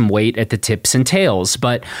having some weight at the tips and tails,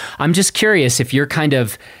 but I'm just curious if you're kind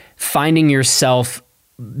of finding yourself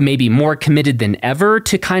maybe more committed than ever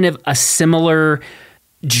to kind of a similar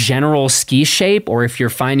general ski shape, or if you're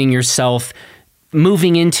finding yourself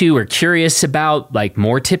moving into or curious about like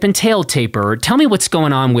more tip and tail taper. Tell me what's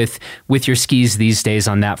going on with your skis these days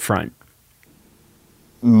on that front.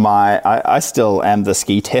 I still am the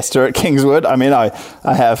ski tester at Kingswood. I mean, I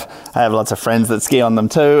have lots of friends that ski on them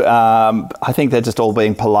too. I think they're just all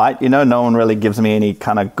being polite. No one really gives me any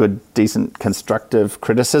kind of good, decent, constructive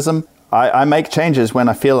criticism. I make changes when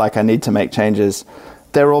I feel like I need to make changes.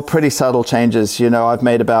 They're all pretty subtle changes. I've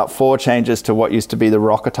made about 4 changes to what used to be the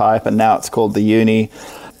rocker type, and now it's called the uni.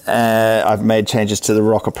 I've made changes to the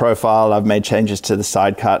rocker profile. I've made changes to the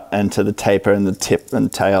side cut and to the taper and the tip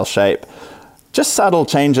and tail shape. Just subtle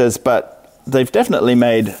changes, but they've definitely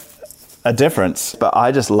made a difference. But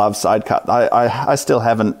I just love side cut. I still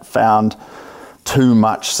haven't found too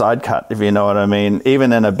much side cut, if you know what I mean.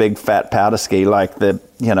 Even in a big fat powder ski like the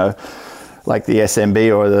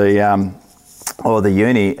SMB or the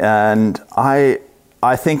uni. And I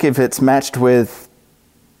think if it's matched with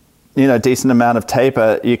decent amount of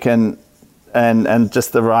taper, you can and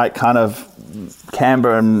just the right kind of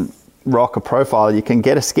camber and rocker profile, you can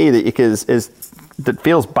get a ski that that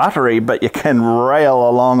feels buttery, but you can rail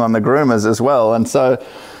along on the groomers as well. And so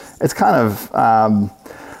it's kind of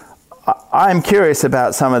I'm curious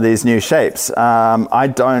about some of these new shapes. I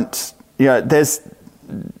don't, there's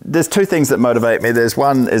 2 things that motivate me. There's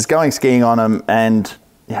one is going skiing on them, and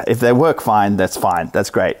if they work fine, that's fine. That's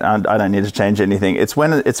great. I don't need to change anything. It's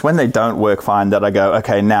when they don't work fine that I go,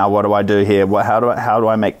 okay, now what do I do here? How do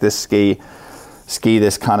I make this ski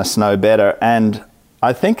this kind of snow better? And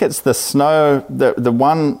I think it's the snow, the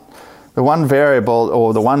one variable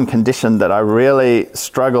or the one condition that I really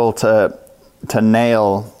struggle to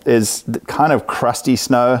nail is the kind of crusty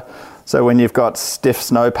snow. So when you've got stiff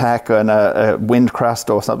snowpack and a wind crust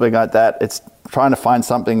or something like that, it's trying to find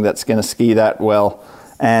something that's going to ski that well.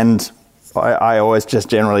 And I always just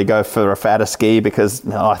generally go for a fatter ski because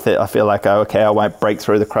I feel like, I won't break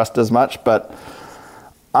through the crust as much. But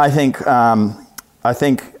I think I'm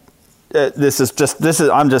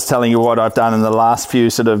just telling you what I've done in the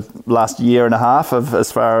last year and a half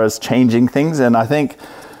as far as changing things. And I think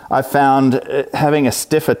I found having a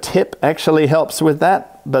stiffer tip actually helps with that.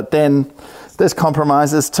 But then there's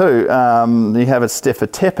compromises too. You have a stiffer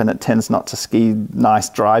tip and it tends not to ski nice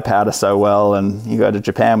dry powder so well. And you go to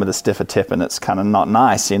Japan with a stiffer tip and it's kind of not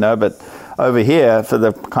nice, But over here, for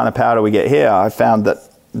the kind of powder we get here, I found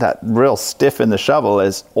that real stiff in the shovel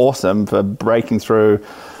is awesome for breaking through,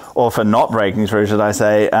 or for not breaking through, should I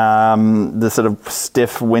say, the sort of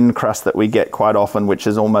stiff wind crust that we get quite often, which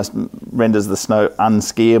is almost renders the snow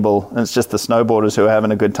unskiable. And it's just the snowboarders who are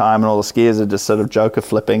having a good time and all the skiers are just sort of joker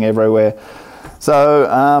flipping everywhere. So,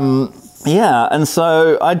 and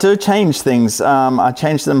so I do change things. I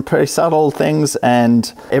change them pretty subtle things,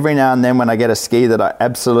 and every now and then when I get a ski that I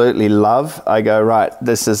absolutely love, I go, right,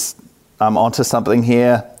 I'm onto something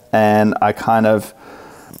here, and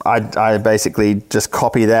I basically just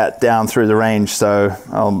copy that down through the range, so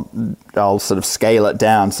I'll sort of scale it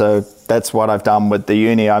down. So that's what I've done with the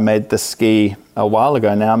uni. I made the ski a while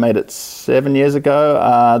ago now. I made it 7 years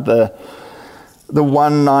ago. The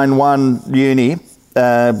 191 uni,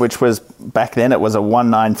 which was back then, it was a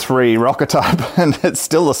 193 rocker type, and it's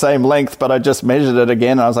still the same length, but I just measured it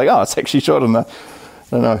again, and I was like, it's actually shorter than I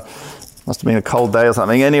don't know. Must have been a cold day or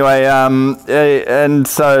something. Anyway, and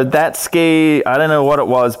so that ski, I don't know what it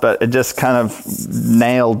was, but it just kind of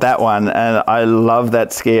nailed that one. And I love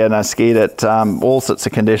that ski, and I skied it all sorts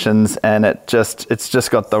of conditions, and it's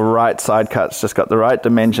just got the right side cut. It's just got the right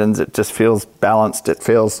dimensions. It just feels balanced.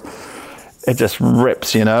 It just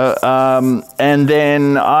rips, and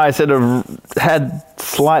then I sort of had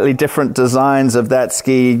slightly different designs of that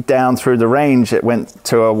ski down through the range. It went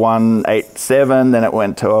to a 187, then it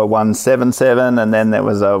went to a 177, and then there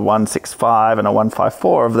was a 165 and a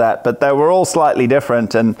 154 of that. But they were all slightly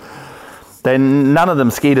different, and none of them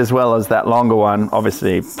skied as well as that longer one,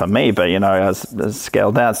 obviously for me, but as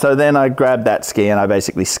scaled down. So then I grabbed that ski and I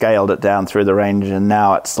basically scaled it down through the range, and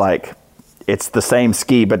now it's like it's the same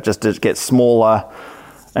ski, but just it gets smaller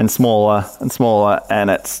and smaller and smaller, and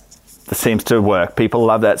it seems to work. People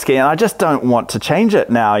love that ski, and I just don't want to change it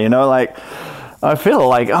now. Like I feel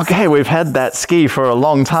like, okay, we've had that ski for a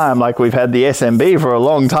long time, like we've had the SMB for a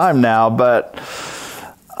long time now, but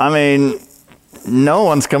I mean, no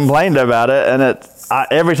one's complained about it, and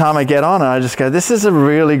every time I get on it, I just go, this is a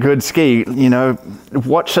really good ski.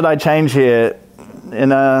 What should I change here?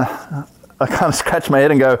 I kind of scratch my head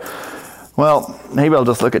and go, well, maybe I'll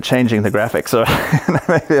just look at changing the graphics. Or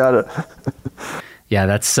maybe I don't. Yeah,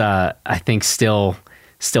 that's I think still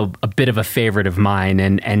a bit of a favorite of mine,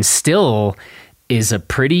 and still is a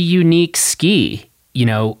pretty unique ski.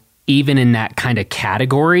 Even in that kind of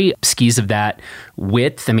category, skis of that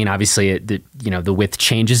width. I mean, obviously, the width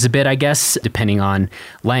changes a bit, I guess, depending on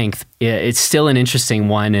length. It's still an interesting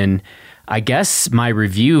one, and I guess my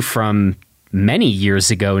review from many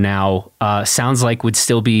years ago now sounds like would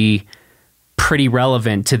still be pretty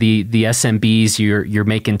relevant to the SMBs you're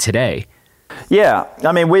making today. Yeah,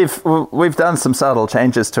 I mean, we've done some subtle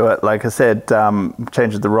changes to it. Like I said,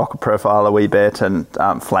 changed the rocker profile a wee bit and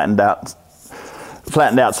flattened out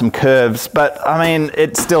some curves, but I mean,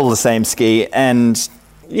 it's still the same ski. And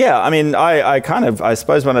yeah, I mean, I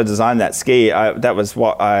suppose when I designed that ski, that's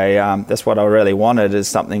what I really wanted, is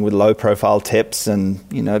something with low profile tips and,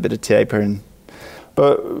 a bit of taper.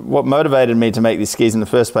 But what motivated me to make these skis in the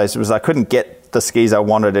first place was I couldn't get the skis I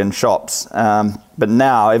wanted in shops. But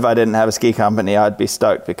now, if I didn't have a ski company, I'd be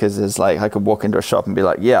stoked, because there's I could walk into a shop and be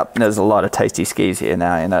like, yeah, there's a lot of tasty skis here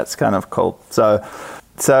now, it's kind of cool. So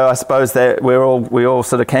I suppose that we all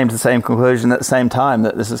sort of came to the same conclusion at the same time,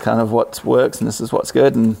 that this is kind of what works and this is what's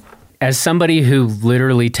good. And as somebody who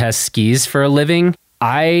literally tests skis for a living,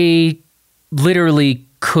 I literally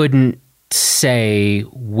couldn't say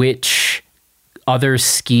which other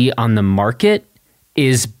ski on the market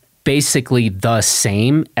is basically the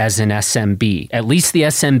same as an SMB, at least the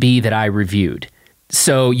SMB that I reviewed.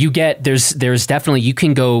 So there's definitely, you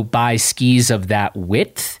can go buy skis of that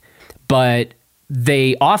width, but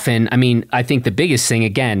they often, I mean, I think the biggest thing,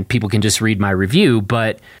 again, people can just read my review,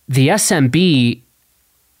 but the SMB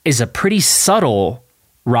is a pretty subtle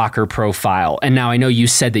rocker profile. And now I know you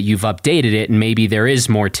said that you've updated it and maybe there is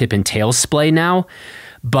more tip and tail splay now,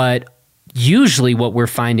 but usually what we're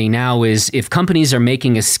finding now is if companies are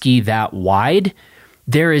making a ski that wide,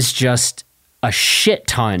 there is just a shit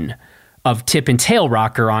ton of tip and tail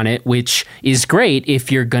rocker on it, which is great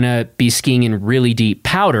if you're going to be skiing in really deep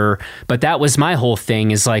powder. But that was my whole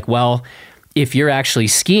thing, is like, well, if you're actually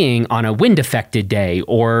skiing on a wind affected day,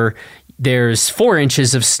 or there's 4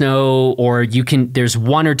 inches of snow, or there's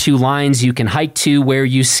 1 or 2 lines you can hike to where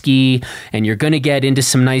you ski, and you're going to get into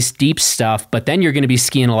some nice deep stuff, but then you're going to be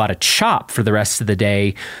skiing a lot of chop for the rest of the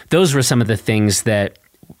day. Those were some of the things that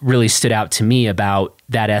really stood out to me about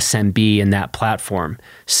that SMB and that platform.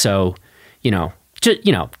 So,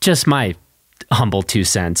 just my humble 2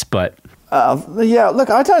 cents, but yeah, look,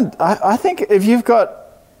 I think if you've got,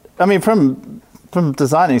 I mean, from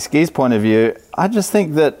designing skis point of view, I just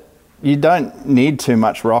think that you don't need too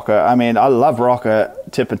much rocker. I mean, I love rocker,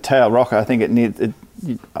 tip and tail rocker. I think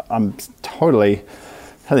I'm totally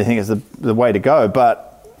think it's the way to go, but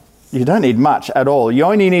you don't need much at all. You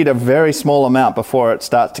only need a very small amount before it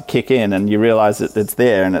starts to kick in and you realize that it's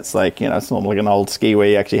there, and it's like, it's not like an old ski where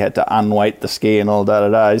you actually had to unweight the ski and all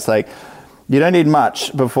da-da-da. It's like, you don't need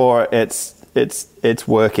much before it's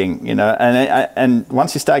working, and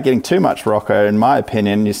once you start getting too much rocker, in my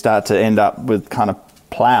opinion, you start to end up with kind of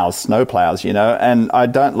snow plows, and I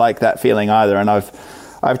don't like that feeling either. And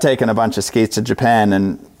I've taken a bunch of skis to Japan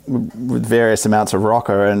and with various amounts of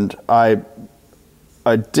rocker, and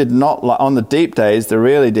I did not like, on the deep days, the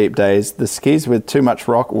really deep days, the skis with too much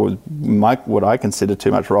rocker, what I consider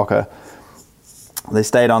too much rocker, they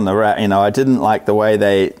stayed on the rack. I didn't like the way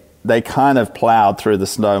they kind of plowed through the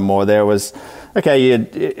snow more. There was,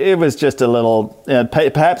 it was just a little,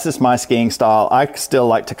 perhaps it's my skiing style. I still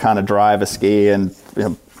like to kind of drive a ski and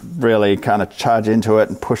really kind of charge into it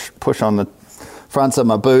and push on the fronts of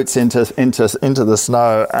my boots into the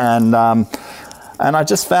snow. And I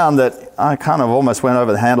just found that I kind of almost went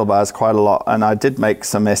over the handlebars quite a lot. And I did make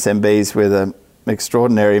some SMBs with an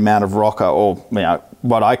extraordinary amount of rocker, or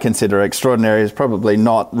what I consider extraordinary is probably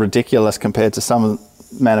not ridiculous compared to some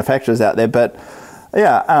manufacturers out there. But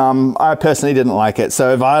yeah, I personally didn't like it.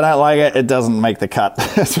 So if I don't like it, it doesn't make the cut.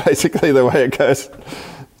 That's basically the way it goes.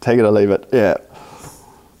 Take it or leave it. Yeah.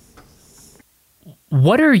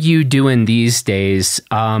 What are you doing these days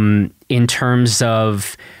in terms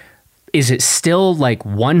of, is it still like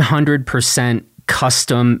 100%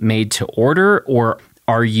 custom made to order, or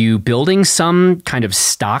are you building some kind of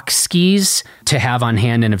stock skis to have on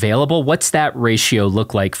hand and available? What's that ratio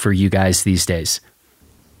look like for you guys these days?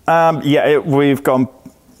 We gave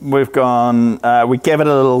it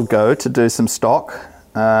a little go to do some stock.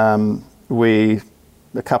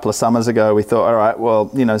 A couple of summers ago, we thought, all right,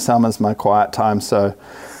 well, summer's my quiet time, so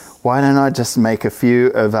why don't I just make a few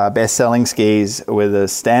of our best-selling skis with a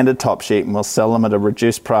standard top sheet, and we'll sell them at a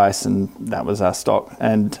reduced price, and that was our stock.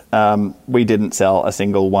 And we didn't sell a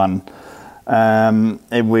single one.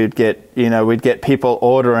 And we'd get people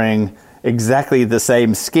ordering exactly the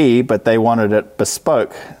same ski, but they wanted it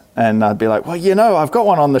bespoke. And I'd be like, well, I've got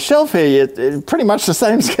one on the shelf here. It's pretty much the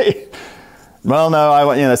same ski. Well,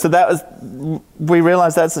 no, so we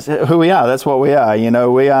realized that's who we are. That's what we are.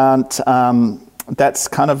 We aren't, that's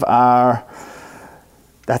kind of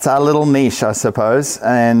that's our little niche, I suppose.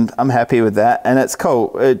 And I'm happy with that. And it's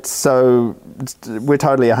cool. We're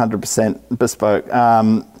totally 100% bespoke.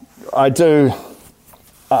 I do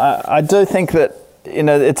think that,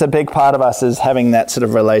 it's a big part of us is having that sort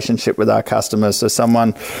of relationship with our customers. So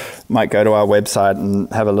someone might go to our website and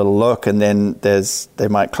have a little look, and then they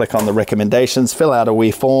might click on the recommendations, fill out a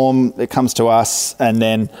wee form, it comes to us, and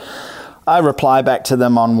then I reply back to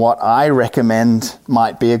them on what I recommend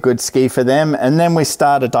might be a good ski for them, and then we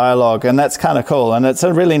start a dialogue, and that's kind of cool. And it's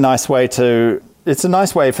a really nice way for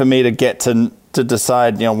me to get to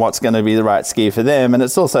decide, what's going to be the right ski for them, and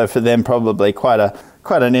it's also for them probably quite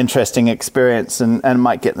an interesting experience, and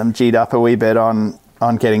might get them G'd up a wee bit on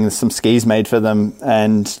getting some skis made for them.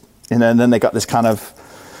 And and then they got this kind of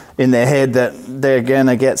in their head that they're going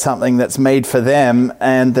to get something that's made for them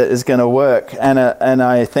and that is going to work. And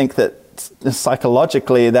I think that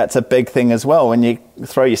psychologically that's a big thing as well. When you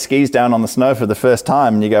throw your skis down on the snow for the first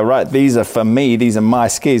time and you go, right, these are for me, these are my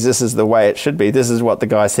skis, this is the way it should be, this is what the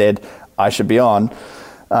guy said I should be on.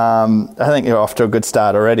 I think you're off to a good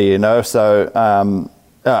start already, So,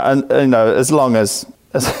 as long as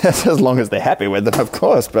they're happy with it, of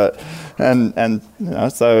course. But and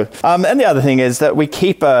the other thing is that we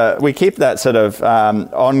keep that sort of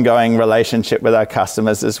ongoing relationship with our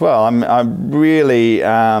customers as well. I'm really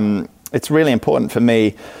it's really important for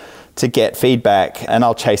me to get feedback, and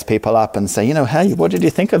I'll chase people up and say, hey, what did you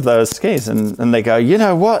think of those skis? And they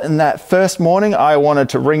go, what? In that first morning, I wanted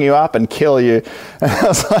to ring you up and kill you. And I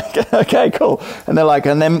was like, okay, cool. And they're like,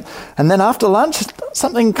 and then after lunch,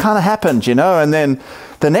 something kind of happened, And then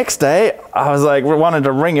the next day, I was like, we wanted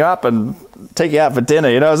to ring you up and take you out for dinner,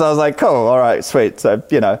 So I was like, cool, all right, sweet. So,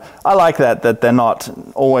 I like that they're not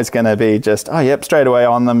always going to be just, oh, yep, straight away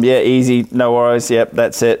on them. Yeah, easy, no worries. Yep,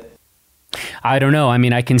 that's it. I don't know. I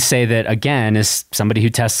mean, I can say that, again, as somebody who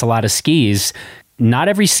tests a lot of skis, not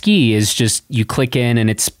every ski is just you click in and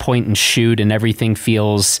it's point and shoot and everything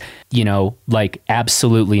feels, like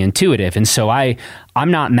absolutely intuitive. And so I'm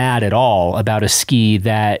not mad at all about a ski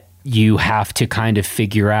that you have to kind of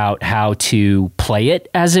figure out how to play it,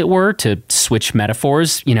 as it were, to switch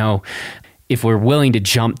metaphors. If we're willing to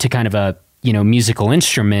jump to kind of a, musical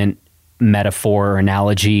instrument metaphor or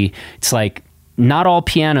analogy, it's like, not all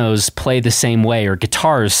pianos play the same way, or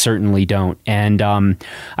guitars certainly don't. And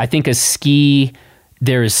I think a ski,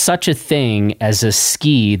 there is such a thing as a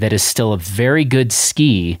ski that is still a very good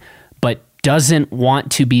ski, but doesn't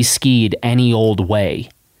want to be skied any old way.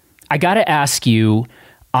 I got to ask you,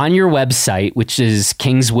 on your website, which is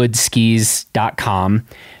kingswoodskis.com,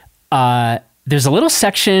 there's a little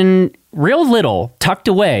section, real little, tucked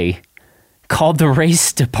away, called the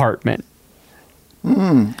race department.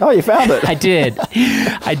 Oh, you found it. I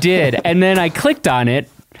did. And then I clicked on it,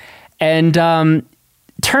 and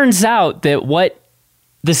turns out that what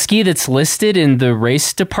the ski that's listed in the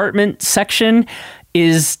race department section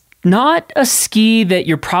is not a ski that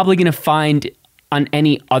you're probably going to find on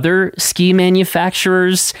any other ski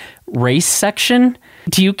manufacturer's race section.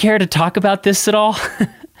 Do you care to talk about this at all?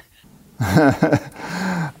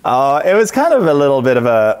 It was kind of a little bit of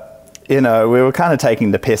a, we were kind of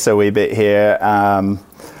taking the piss a wee bit here,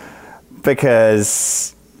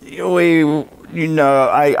 because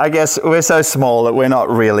I guess we're so small that we're not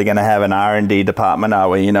really going to have an R&D department, are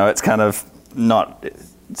we? It's kind of not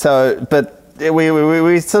so, but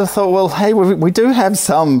we sort of thought, well, hey, we do have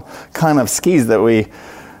some kind of skis that we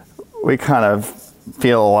kind of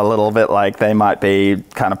feel a little bit like they might be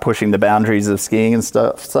kind of pushing the boundaries of skiing and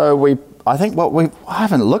stuff. So I think I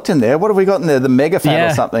haven't looked in there. What have we got in there? The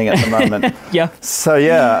Megafan or something at the moment. Yeah. So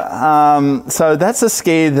so that's a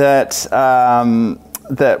ski that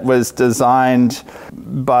that was designed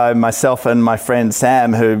by myself and my friend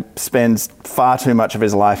Sam, who spends far too much of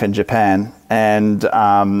his life in Japan. And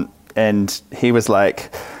he was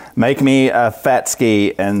like, make me a fat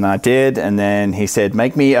ski, and I did. And then he said,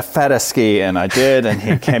 make me a fatter ski, and I did. And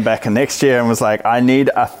he came back next year and was like, I need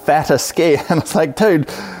a fatter ski. And I was like, dude,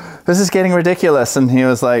 this is getting ridiculous. And he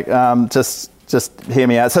was like, just hear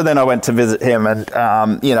me out. So then I went to visit him, and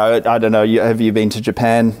I don't know, have you been to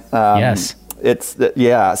Japan? Yes.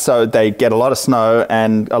 So they get a lot of snow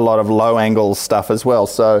and a lot of low angle stuff as well.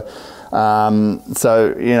 So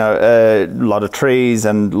a lot of trees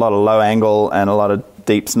and a lot of low angle and a lot of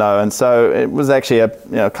deep snow. And so it was actually it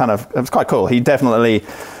was quite cool. He definitely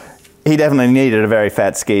needed a very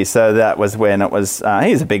fat ski. So that was when it was,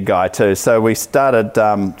 he's a big guy too. So we started,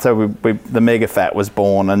 the Mega Fat was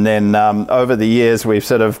born. And then over the years, we've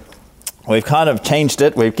kind of changed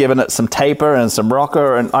it. We've given it some taper and some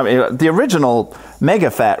rocker. And I mean, the original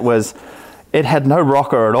Mega Fat it had no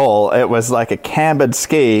rocker at all. It was like a cambered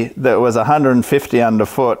ski that was 150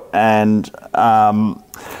 underfoot and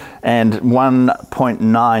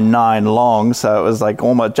 1.99 long. So it was like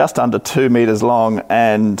almost just under 2 meters long.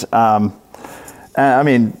 And I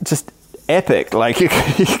mean, just epic. Like you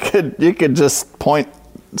could just point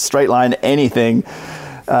straight line anything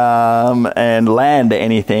and land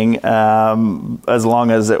anything as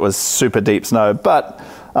long as it was super deep snow. But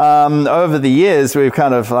over the years, we've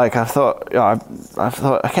kind of like, I thought,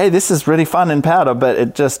 okay, this is really fun in powder, but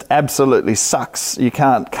it just absolutely sucks. You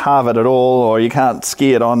can't carve it at all, or you can't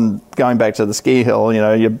ski it on going back to the ski hill.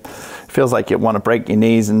 It feels like you want to break your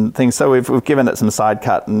knees and things. So we've given it some side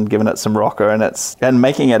cut and given it some rocker, and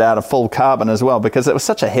making it out of full carbon as well, because it was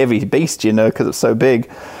such a heavy beast, because it's so big.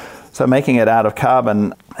 So making it out of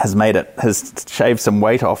carbon has shaved some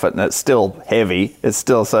weight off it, and it's still heavy. It's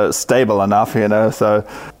still so stable enough, so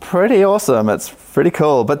pretty awesome. It's pretty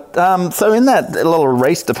cool. But so in that little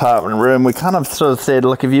race department room, we kind of sort of said,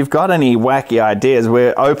 look, if you've got any wacky ideas,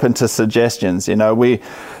 we're open to suggestions. We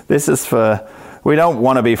don't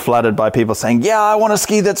want to be flooded by people saying, yeah, I want a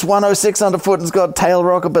ski that's 106 underfoot and it's got tail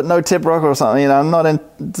rocker but no tip rocker or something.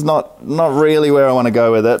 It's not really where I want to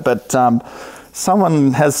go with it. But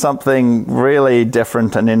someone has something really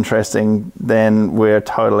different and interesting, then we're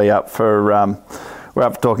totally up for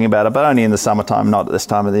talking about it, but only in the summertime, not at this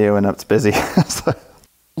time of the year when it's busy. So.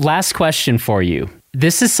 Last question for you.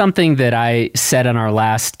 This is something that I said on our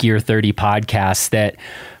last Gear 30 podcast that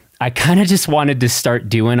I kind of just wanted to start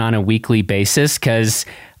doing on a weekly basis, because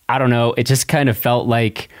I don't know, it just kind of felt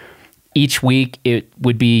like each week it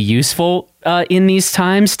would be useful in these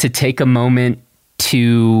times to take a moment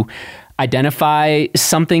to identify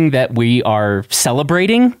something that we are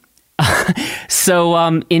celebrating.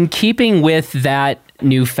 So in keeping with that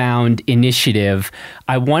newfound initiative,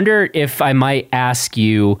 I wonder if I might ask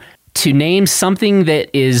you to name something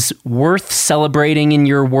that is worth celebrating in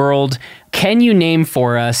your world. Can you name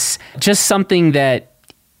for us just something that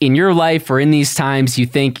in your life or in these times you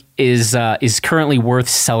think is currently worth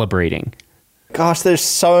celebrating? Gosh, there's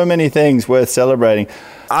so many things worth celebrating.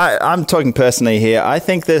 I'm talking personally here. I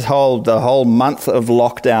think the whole month of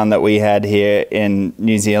lockdown that we had here in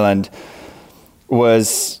New Zealand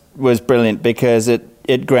was brilliant, because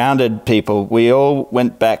it grounded people. We all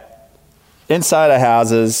went back inside our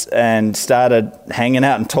houses and started hanging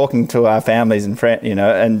out and talking to our families and friends,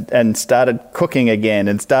 and started cooking again,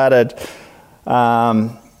 and started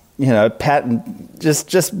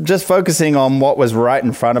just focusing on what was right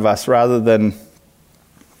in front of us, rather than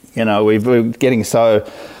we're getting so,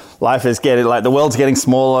 life is getting, like, the world's getting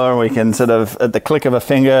smaller, and we can sort of, at the click of a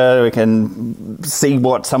finger, we can see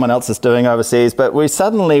what someone else is doing overseas. But we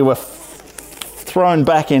suddenly were thrown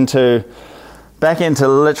back into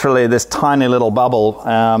literally this tiny little bubble,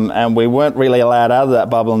 and we weren't really allowed out of that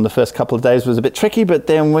bubble. And the first couple of days was a bit tricky, but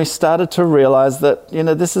then we started to realize that,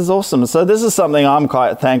 this is awesome. So this is something I'm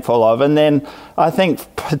quite thankful of. And then I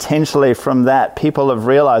think potentially from that, people have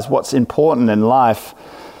realized what's important in life.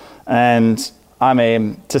 And I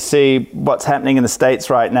mean, to see what's happening in the States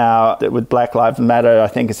right now with Black Lives Matter, I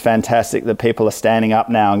think is fantastic that people are standing up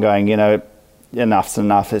now and going, enough's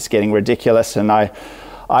enough, it's getting ridiculous. And I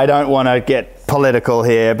don't want to get political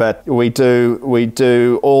here, but we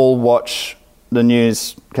do all watch the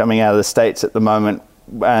news coming out of the States at the moment.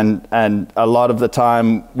 And a lot of the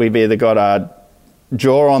time we've either got our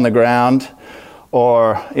jaw on the ground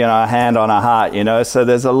or, a hand on our heart, so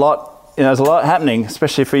there's a lot happening,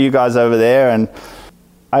 especially for you guys over there. And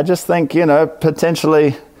I just think,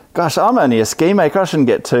 potentially, gosh, I'm only a ski maker. I shouldn't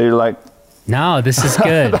get too No, this is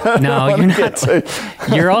good. No, you're not.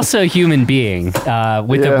 You're also a human being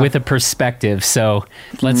with a perspective. So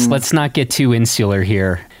let's not get too insular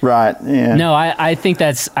here. Right. Yeah. No, I think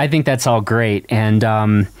that's all great, and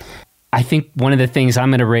I think one of the things I'm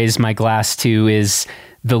going to raise my glass to is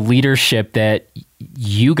the leadership that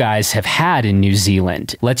you guys have had in New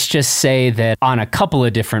Zealand. Let's just say that on a couple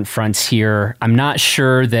of different fronts here, I'm not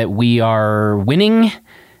sure that we are winning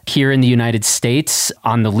here in the United States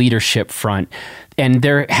on the leadership front. And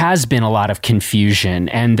there has been a lot of confusion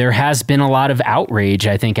and there has been a lot of outrage,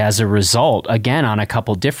 I think, as a result, again, on a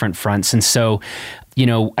couple different fronts. And so,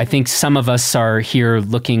 I think some of us are here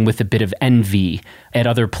looking with a bit of envy at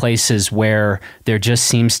other places where there just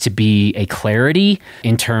seems to be a clarity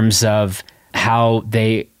in terms of how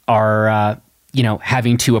they are,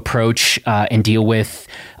 having to approach and deal with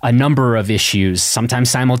a number of issues, sometimes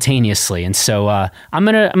simultaneously. And so I'm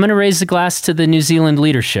gonna raise the glass to the New Zealand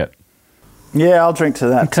leadership. Yeah, I'll drink to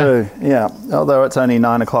that too. Yeah, although it's only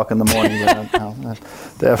 9 o'clock in the morning.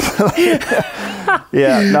 Definitely.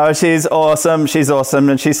 Yeah, no, she's awesome. She's awesome,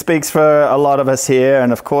 and she speaks for a lot of us here.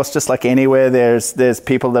 And of course, just like anywhere, there's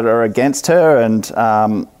people that are against her,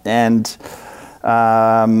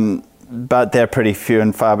 but they're pretty few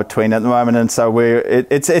and far between at the moment. And so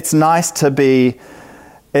it's nice to be.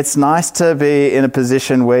 It's nice to be in a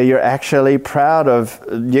position where you're actually proud of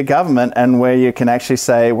your government and where you can actually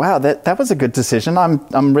say, wow, that was a good decision.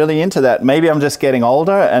 I'm really into that. Maybe I'm just getting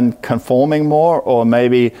older and conforming more, or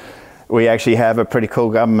maybe we actually have a pretty cool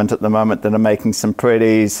government at the moment that are making some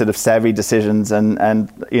pretty sort of savvy decisions and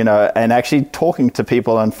actually talking to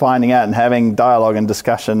people and finding out and having dialogue and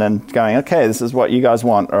discussion and going, okay, this is what you guys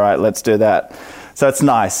want. All right, let's do that. So it's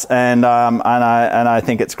nice, and I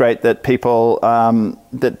think it's great that people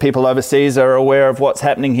overseas are aware of what's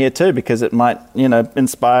happening here too, because it might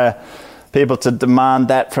inspire people to demand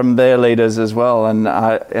that from their leaders as well. And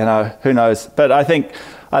who knows? But I think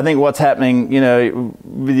what's happening,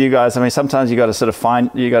 with you guys. I mean, sometimes you got to sort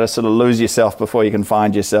of lose yourself before you can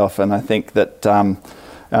find yourself. And I think that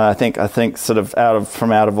I think sort of out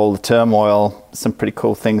of all the turmoil, some pretty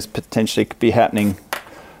cool things potentially could be happening.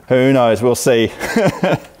 Who knows? We'll see.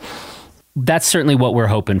 That's certainly what we're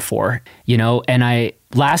hoping for, and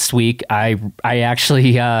last week I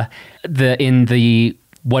actually in the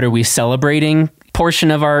what are we celebrating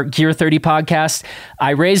portion of our Gear 30 podcast, I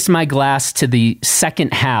raised my glass to the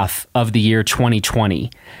second half of the year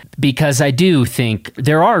 2020, because I do think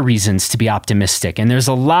there are reasons to be optimistic and there's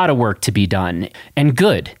a lot of work to be done, and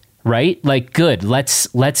good. Right? Like, good.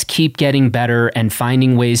 Let's keep getting better and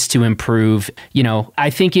finding ways to improve.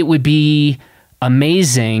 I think it would be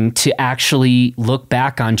amazing to actually look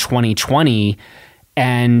back on 2020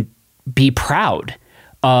 and be proud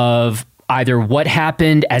of either what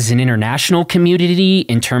happened as an international community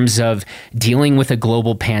in terms of dealing with a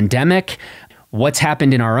global pandemic, what's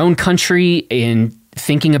happened in our own country in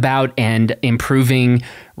thinking about and improving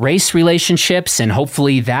race relationships. And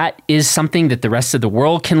hopefully that is something that the rest of the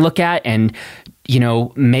world can look at and,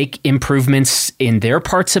 make improvements in their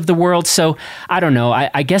parts of the world. So I don't know.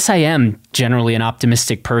 I guess I am generally an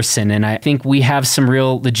optimistic person, and I think we have some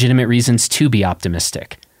real legitimate reasons to be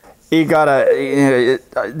optimistic. You gotta,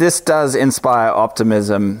 this does inspire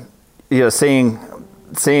optimism.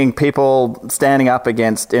 Seeing people standing up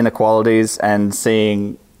against inequalities and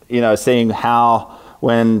seeing how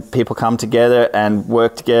when people come together and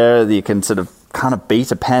work together, you can sort of kind of beat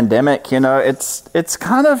a pandemic. It's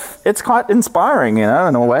quite inspiring,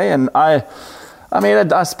 in a way. And I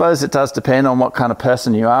I suppose it does depend on what kind of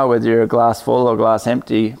person you are, whether you're a glass full or glass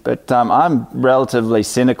empty. But I'm a relatively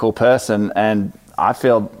cynical person, and I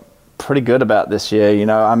feel pretty good about this year. You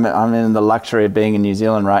know, I'm in the luxury of being in New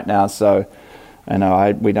Zealand right now, so I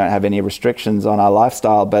know we don't have any restrictions on our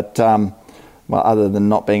lifestyle, but well, other than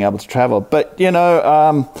not being able to travel. But you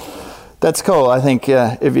know, that's cool. I think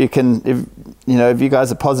if you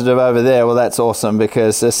guys are positive over there, well, that's awesome,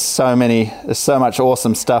 because there's so much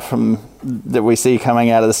awesome stuff that we see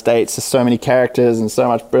coming out of the States. There's so many characters and so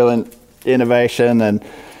much brilliant innovation, and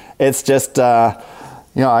it's just I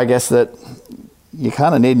guess that you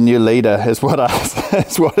kind of need a new leader is what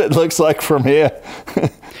it looks like from here.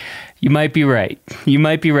 You might be right. You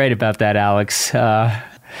might be right about that, Alex.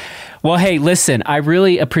 Well, hey, listen, I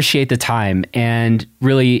really appreciate the time, and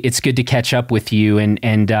really it's good to catch up with you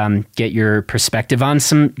and get your perspective on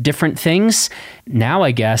some different things. Now,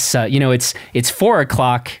 I guess, it's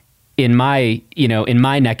 4:00 in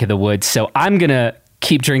my neck of the woods, so I'm going to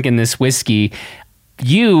keep drinking this whiskey.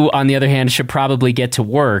 You, on the other hand, should probably get to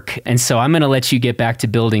work. And so I'm going to let you get back to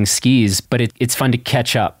building skis, but it's fun to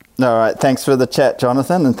catch up. All right. Thanks for the chat,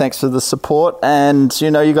 Jonathan, and thanks for the support. And,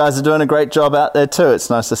 you guys are doing a great job out there too. It's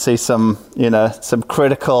nice to see some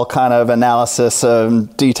critical kind of analysis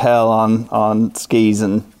and detail on skis.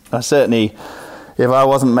 And I certainly, if I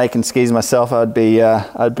wasn't making skis myself, I'd be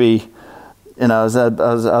I was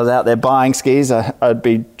out there buying skis. I'd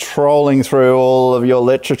be trolling through all of your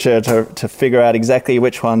literature to figure out exactly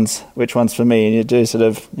which one's for me. And you do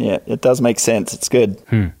it does make sense. It's good.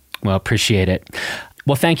 Well, appreciate it.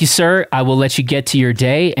 Well, thank you, sir. I will let you get to your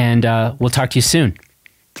day, and we'll talk to you soon.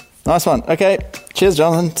 Nice one. Okay. Cheers,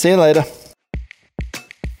 Jonathan. See you later.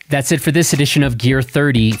 That's it for this edition of Gear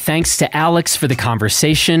 30. Thanks to Alex for the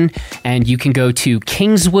conversation, and you can go to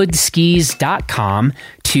kingswoodskis.com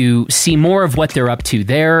to see more of what they're up to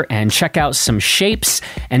there and check out some shapes,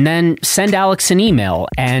 and then send Alex an email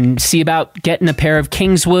and see about getting a pair of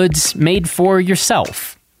Kingswoods made for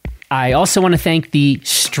yourself. I also want to thank the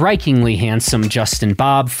strikingly handsome Justin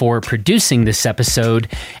Bob for producing this episode,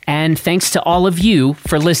 and thanks to all of you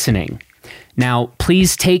for listening. Now,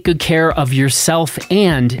 please take good care of yourself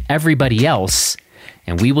and everybody else,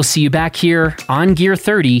 and we will see you back here on Gear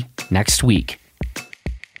 30 next week.